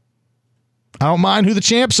 I don't mind who the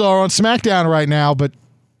champs are on SmackDown right now, but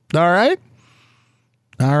all right?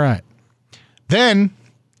 All right. Then,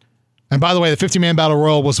 and by the way, the 50-man Battle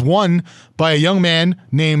Royal was won by a young man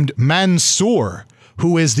named Mansoor,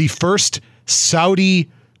 who is the first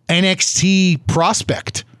Saudi NXT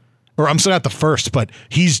prospect. Or I'm sorry, not the first, but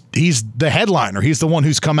he's the headliner. He's the one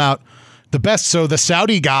who's come out the best. So the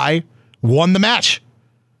Saudi guy won the match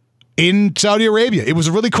in Saudi Arabia. It was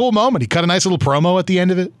a really cool moment. He cut a nice little promo at the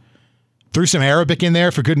end of it. Threw some Arabic in there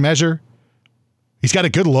for good measure. He's got a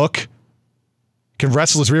good look. Can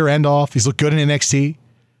wrestle his rear end off. He's looked good in NXT.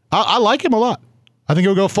 I like him a lot. I think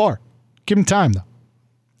he'll go far. Give him time, though.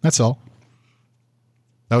 That's all.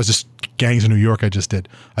 That was just Gangs of New York I just did.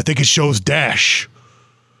 I think it shows dash.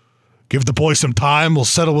 Give the boy some time. We'll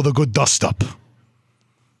settle with a good dust-up.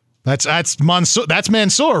 That's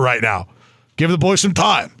Mansoor right now. Give the boy some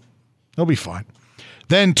time. He'll be fine.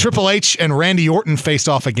 Then Triple H and Randy Orton faced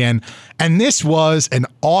off again, and this was an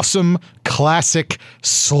awesome, classic,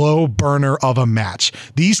 slow burner of a match.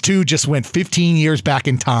 These two just went 15 years back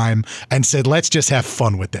in time and said, let's just have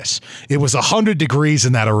fun with this. It was 100 degrees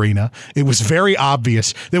in that arena. It was very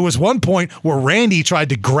obvious. There was one point where Randy tried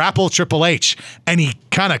to grapple Triple H, and he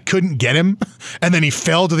kind of couldn't get him, and then he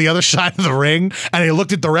fell to the other side of the ring, and he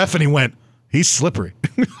looked at the ref and he went, he's slippery.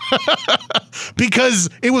 Because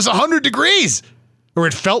it was 100 degrees. Or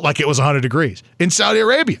it felt like it was 100 degrees in Saudi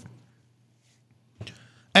Arabia.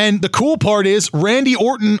 And the cool part is Randy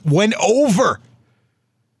Orton went over.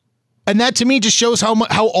 And that to me just shows how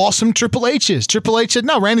awesome Triple H is. Triple H said,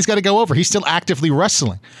 no, Randy's got to go over. He's still actively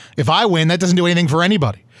wrestling. If I win, that doesn't do anything for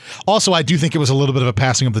anybody. Also, I do think it was a little bit of a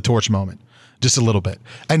passing of the torch moment. Just a little bit.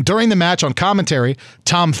 And during the match on commentary,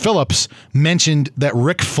 Tom Phillips mentioned that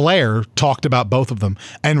Ric Flair talked about both of them.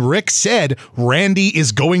 And Rick said, Randy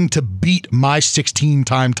is going to beat my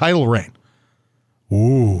 16-time title reign.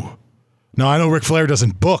 Ooh. Now, I know Ric Flair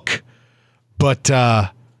doesn't book, but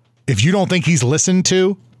if you don't think he's listened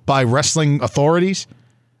to by wrestling authorities,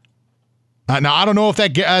 now I don't know if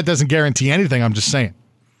that doesn't guarantee anything. I'm just saying.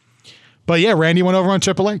 But yeah, Randy went over on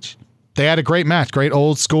Triple H. They had a great match. Great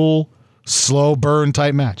old school slow burn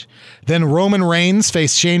type match. Then Roman Reigns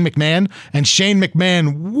faced Shane McMahon, and Shane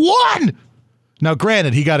McMahon won! Now,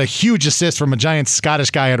 granted, he got a huge assist from a giant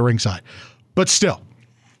Scottish guy at ringside, but still.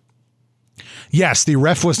 Yes, the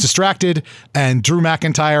ref was distracted, and Drew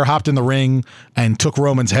McIntyre hopped in the ring and took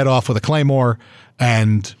Roman's head off with a Claymore,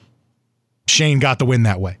 and Shane got the win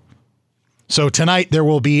that way. So tonight there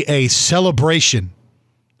will be a celebration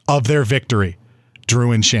of their victory,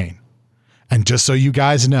 Drew and Shane. And just so you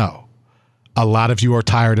guys know, a lot of you are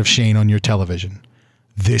tired of Shane on your television.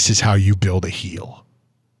 This is how you build a heel.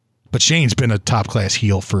 But Shane's been a top-class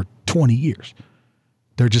heel for 20 years.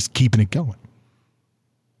 They're just keeping it going.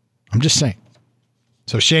 I'm just saying.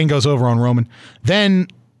 So Shane goes over on Roman. Then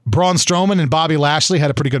Braun Strowman and Bobby Lashley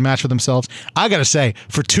had a pretty good match for themselves. I got to say,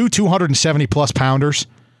 for two 270-plus pounders,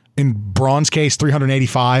 in Braun's case,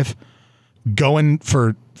 385, going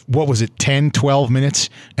for, 10, 12 minutes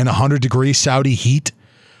and 100-degree Saudi heat,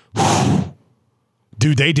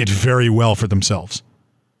 dude, they did very well for themselves.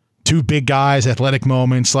 Two big guys, athletic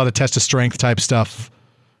moments, a lot of test of strength type stuff.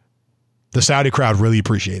 The Saudi crowd really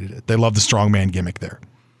appreciated it. They love the strongman gimmick there.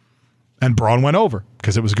 And Braun went over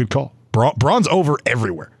because it was a good call. Braun's over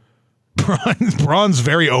everywhere. Braun's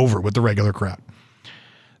very over with the regular crowd.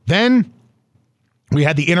 Then we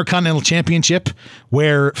had the Intercontinental Championship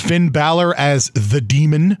where Finn Balor as the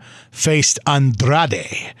Demon faced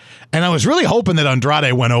Andrade. And I was really hoping that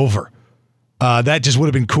Andrade went over. That just would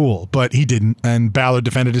have been cool, but he didn't, and Balor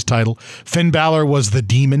defended his title. Finn Balor was the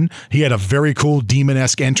Demon. He had a very cool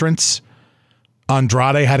demon-esque entrance.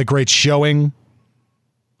 Andrade had a great showing.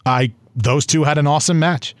 Those two had an awesome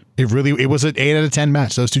match. It was an 8 out of 10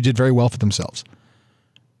 match. Those two did very well for themselves.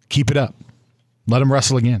 Keep it up. Let them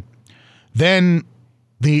wrestle again. Then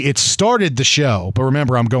it started the show, but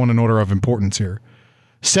remember, I'm going in order of importance here.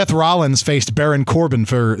 Seth Rollins faced Baron Corbin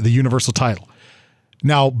for the Universal title.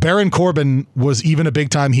 Now, Baron Corbin was even a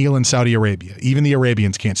big-time heel in Saudi Arabia. Even the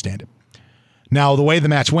Arabians can't stand him. Now, the way the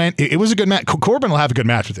match went, it was a good match. Corbin will have a good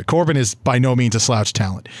match with it. Corbin is by no means a slouch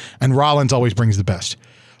talent, and Rollins always brings the best.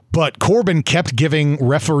 But Corbin kept giving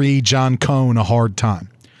referee John Cone a hard time.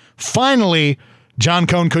 Finally, John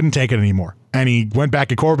Cone couldn't take it anymore, and he went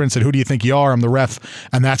back at Corbin and said, "Who do you think you are? I'm the ref."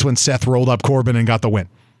 And that's when Seth rolled up Corbin and got the win.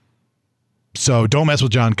 So don't mess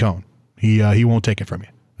with John Cone. He won't take it from you,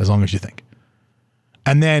 as long as you think.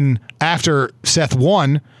 And then after Seth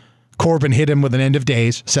won, Corbin hit him with an end of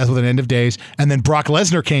days, Seth with an end of days, and then Brock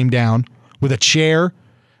Lesnar came down with a chair,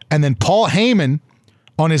 and then Paul Heyman,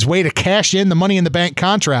 on his way to cash in the Money in the Bank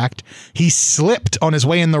contract, he slipped on his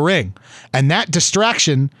way in the ring. And that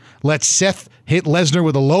distraction let Seth hit Lesnar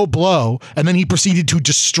with a low blow, and then he proceeded to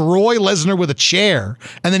destroy Lesnar with a chair,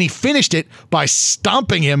 and then he finished it by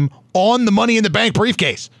stomping him on the Money in the Bank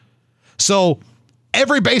briefcase. So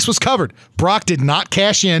every base was covered. Brock did not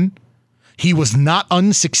cash in. He was not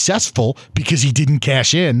unsuccessful because he didn't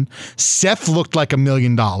cash in. Seth looked like $1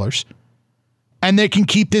 million. And they can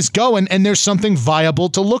keep this going, and there's something viable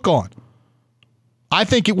to look on. I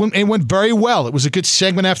think it went very well. It was a good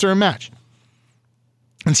segment after a match.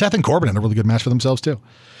 And Seth and Corbin had a really good match for themselves, too.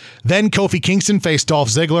 Then Kofi Kingston faced Dolph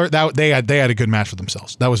Ziggler. They had a good match for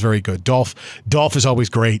themselves. That was very good. Dolph is always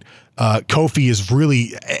great. Kofi is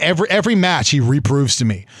really, every match he reproves to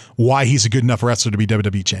me why he's a good enough wrestler to be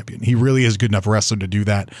WWE champion. He really is a good enough wrestler to do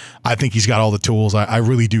that. I think he's got all the tools. I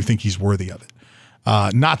really do think he's worthy of it.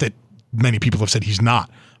 Not that many people have said he's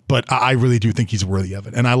not, but I really do think he's worthy of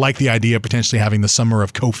it. And I like the idea of potentially having the Summer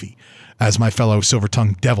of Kofi, as my fellow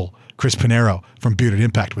silver-tongued devil, Chris Pinero from Bearded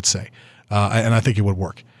Impact would say. And I think it would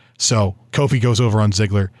work. So Kofi goes over on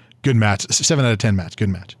Ziggler. Good match. 7 out of 10 match. Good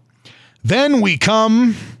match. Then we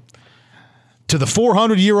come to the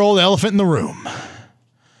 400-year-old elephant in the room.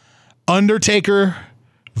 Undertaker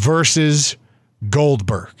versus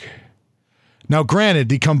Goldberg. Now, granted,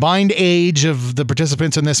 the combined age of the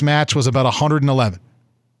participants in this match was about 111.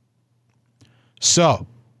 So,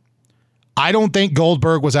 I don't think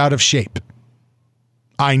Goldberg was out of shape.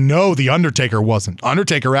 I know the Undertaker wasn't.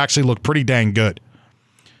 Undertaker actually looked pretty dang good.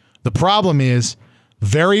 The problem is,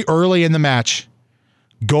 very early in the match,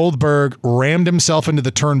 Goldberg rammed himself into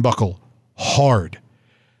the turnbuckle hard.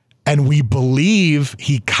 And we believe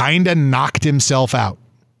he kind of knocked himself out.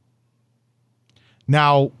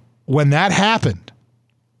 Now, when that happened,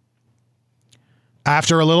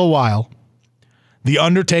 after a little while, the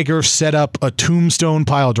Undertaker set up a tombstone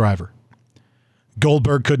pile driver.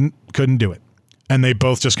 Goldberg couldn't do it. And they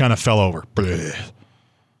both just kind of fell over.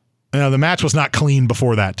 Now, the match was not clean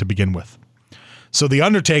before that to begin with. So the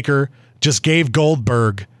Undertaker just gave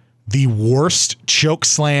Goldberg the worst choke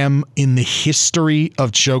slam in the history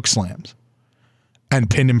of choke slams and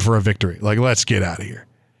pinned him for a victory. Like, let's get out of here.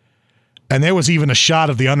 And there was even a shot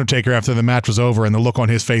of the Undertaker after the match was over, and the look on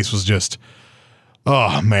his face was just,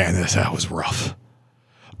 oh man, that was rough.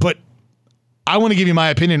 But I want to give you my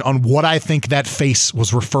opinion on what I think that face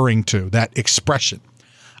was referring to, that expression.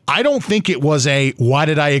 I don't think it was a, why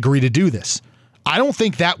did I agree to do this? I don't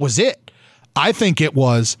think that was it. I think it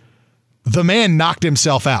was, the man knocked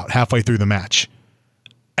himself out halfway through the match.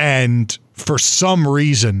 And for some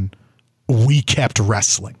reason, we kept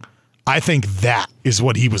wrestling. I think that is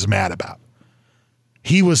what he was mad about.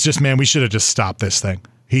 He was just, man, we should have just stopped this thing.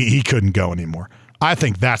 He couldn't go anymore. I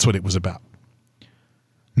think that's what it was about.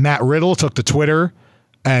 Matt Riddle took to Twitter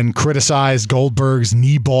and criticized Goldberg's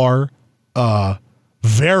knee bar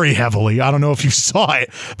very heavily. I don't know if you saw it,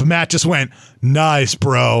 but Matt just went, nice,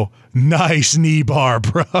 bro. Nice knee bar,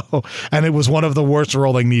 bro. And it was one of the worst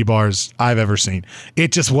rolling knee bars I've ever seen.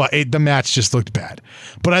 The match just looked bad.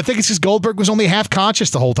 But I think it's because Goldberg was only half conscious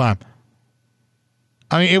the whole time.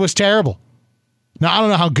 I mean, it was terrible. Now, I don't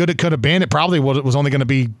know how good it could have been. It probably was only going to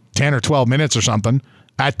be 10 or 12 minutes or something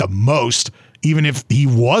at the most, even if he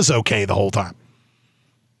was okay the whole time.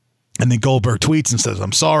 And then Goldberg tweets and says,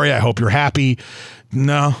 I'm sorry, I hope you're happy.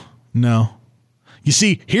 No. You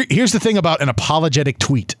see, here's the thing about an apologetic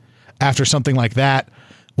tweet after something like that,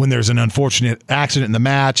 when there's an unfortunate accident in the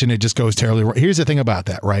match and it just goes terribly wrong. Here's the thing about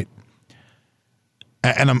that, right?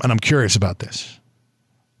 And I'm curious about this.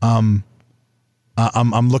 I'm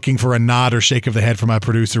looking for a nod or shake of the head from my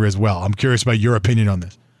producer as well. I'm curious about your opinion on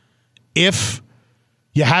this. If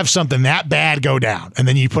you have something that bad go down and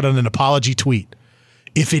then you put on an apology tweet,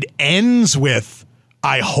 if it ends with,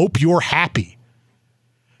 I hope you're happy,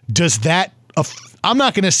 does that, I'm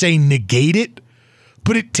not going to say negate it,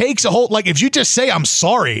 but it takes a whole, like if you just say I'm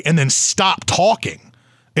sorry and then stop talking,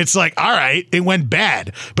 it's like, all right, it went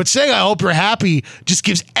bad. But saying I hope you're happy just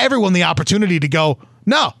gives everyone the opportunity to go,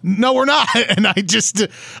 no, we're not. And I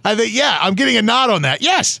think, yeah, I'm getting a nod on that.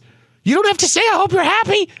 Yes, you don't have to say I hope you're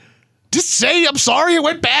happy. Just say I'm sorry it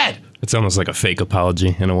went bad. It's almost like a fake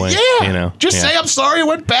apology in a way. Yeah, say I'm sorry it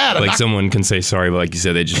went bad. Like someone can say sorry, but like you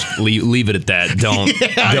said, they just leave it at that.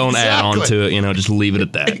 Don't add on to it. Just leave it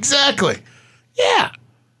at that. Exactly. Yeah.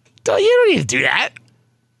 You don't need to do that.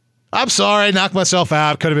 I'm sorry, I knocked myself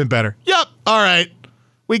out. Could have been better. Yep. All right.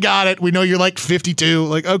 We got it. We know you're like 52.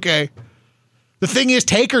 Like, okay. The thing is,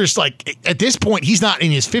 Taker's like, at this point, he's not in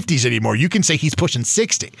his 50s anymore. You can say he's pushing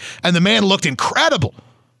 60. And the man looked incredible.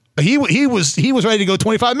 He was ready to go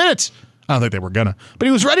 25 minutes. I don't think they were gonna, but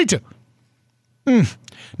he was ready to.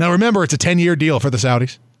 Now remember, it's a 10-year deal for the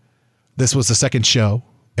Saudis. This was the second show.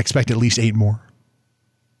 Expect at least 8 more,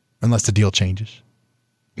 unless the deal changes.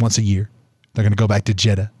 Once a year, they're going to go back to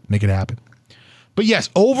Jeddah, make it happen. But yes,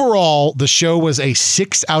 overall, the show was a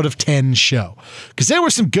 6 out of 10 show because there were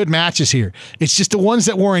some good matches here. It's just the ones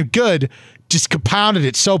that weren't good just compounded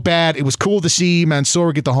it so bad. It was cool to see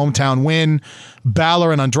Mansoor get the hometown win.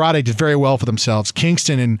 Balor and Andrade did very well for themselves.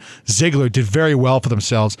 Kingston and Ziggler did very well for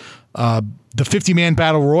themselves. The 50-man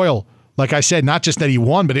battle royal, like I said, not just that he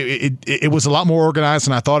won, but it was a lot more organized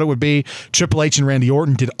than I thought it would be. Triple H and Randy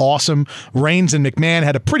Orton did awesome. Reigns and McMahon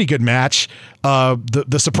had a pretty good match.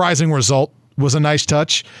 The surprising result was a nice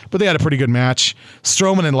touch, but they had a pretty good match.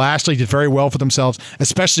 Strowman and Lashley did very well for themselves,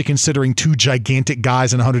 especially considering 2 gigantic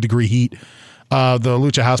guys in 100-degree heat. The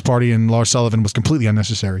Lucha House Party and Lars Sullivan was completely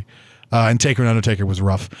unnecessary. And Taker and Undertaker was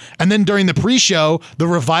rough. And then during the pre-show, the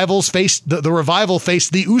Revival faced the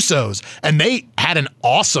Usos, and they had an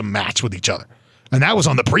awesome match with each other. And that was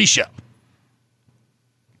on the pre-show.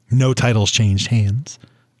 No titles changed hands,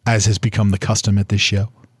 as has become the custom at this show.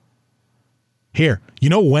 Here, you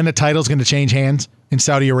know when a title's going to change hands in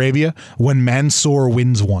Saudi Arabia? When Mansoor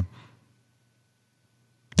wins one.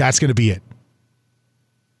 That's going to be it.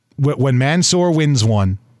 When Mansoor wins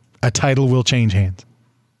one, a title will change hands.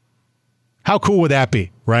 How cool would that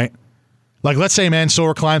be, right? Like, let's say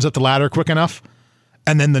Mansoor climbs up the ladder quick enough,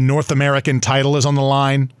 and then the North American title is on the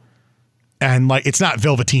line, and like it's not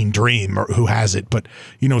Velveteen Dream or who has it, but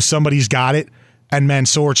somebody's got it, and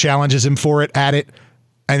Mansoor challenges him for it at it.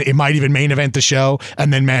 And it might even main event the show,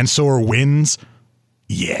 and then Mansoor wins.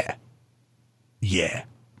 Yeah.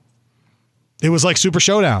 It was like Super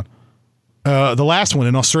Showdown. The last one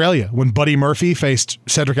in Australia, when Buddy Murphy faced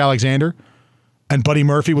Cedric Alexander, and Buddy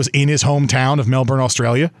Murphy was in his hometown of Melbourne,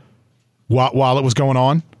 Australia, while it was going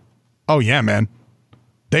on. Oh, yeah, man.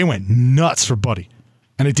 They went nuts for Buddy.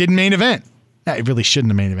 And it didn't main event. It really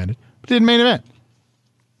shouldn't have main evented, but it didn't main event.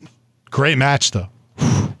 Great match, though.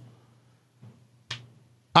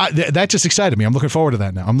 That just excited me. I'm looking forward to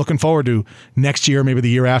that now. I'm looking forward to next year, maybe the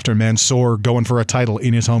year after, Mansoor going for a title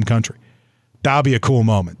in his home country. That'll be a cool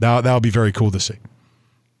moment. That'll be very cool to see.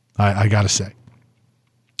 I got to say.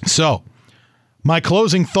 So, my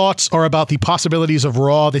closing thoughts are about the possibilities of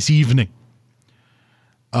Raw this evening.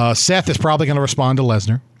 Seth is probably going to respond to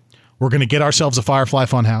Lesnar. We're going to get ourselves a Firefly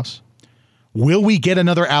Funhouse. Will we get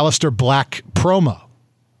another Aleister Black promo?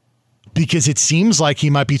 Because it seems like he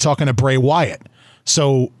might be talking to Bray Wyatt.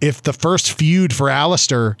 So if the first feud for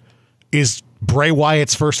Aleister is Bray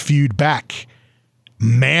Wyatt's first feud back,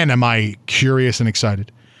 man, am I curious and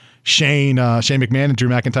excited. Shane McMahon and Drew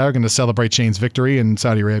McIntyre are going to celebrate Shane's victory in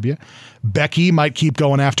Saudi Arabia. Becky might keep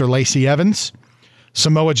going after Lacey Evans.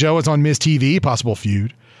 Samoa Joe is on Miz TV, possible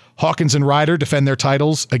feud. Hawkins and Ryder defend their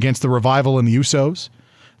titles against the Revival and the Usos.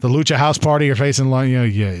 The Lucha House Party are facing,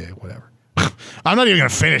 whatever. I'm not even going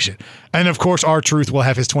to finish it. And of course, R-Truth will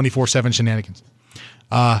have his 24/7 shenanigans.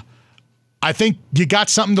 I think you got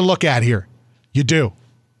something to look at here. You do.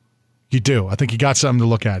 I think you got something to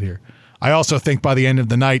look at here. I also think by the end of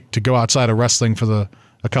the night, to go outside of wrestling for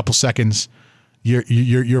a couple seconds,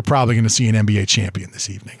 you're probably going to see an NBA champion this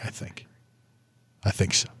evening. I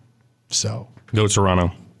think so. So go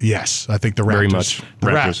Toronto. Yes, I think the Raptors.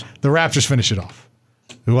 Very much. The Raptors finish it off.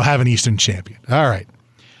 We will have an Eastern champion. All right.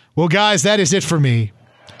 Well, guys, that is it for me.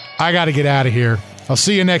 I got to get out of here. I'll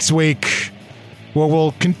see you next week, where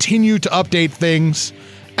we'll continue to update things,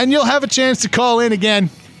 and you'll have a chance to call in again.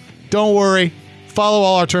 Don't worry. Follow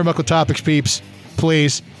all our Turnbuckle Topics peeps.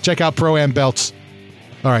 Please check out Pro-Am Belts.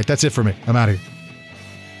 All right, that's it for me. I'm out of here.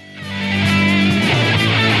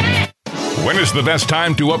 When is the best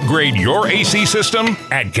time to upgrade your AC system?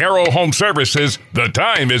 At Carroll Home Services, the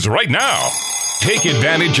time is right now. Take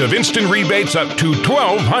advantage of instant rebates up to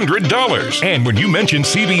 $1,200. And when you mention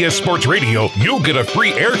CBS Sports Radio, you'll get a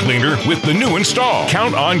free air cleaner with the new install.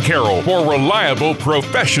 Count on Carroll for reliable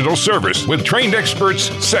professional service with trained experts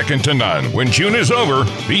second to none. When June is over,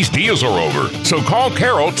 these deals are over. So call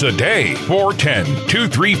Carroll today,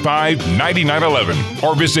 410-235-9911,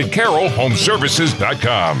 or visit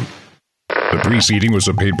carrollhomeservices.com. The preceding was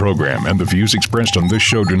a paid program, and the views expressed on this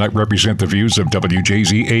show do not represent the views of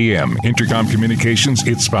WJZ AM, Intercom Communications,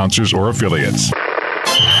 its sponsors, or affiliates.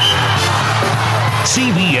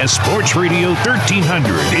 CBS Sports Radio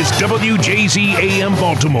 1300 is WJZ AM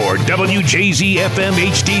Baltimore, WJZ FM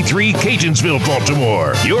HD3 Cajunsville,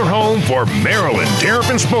 Baltimore. Your home for Maryland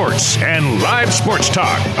Terrapin sports and live sports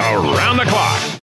talk around the clock.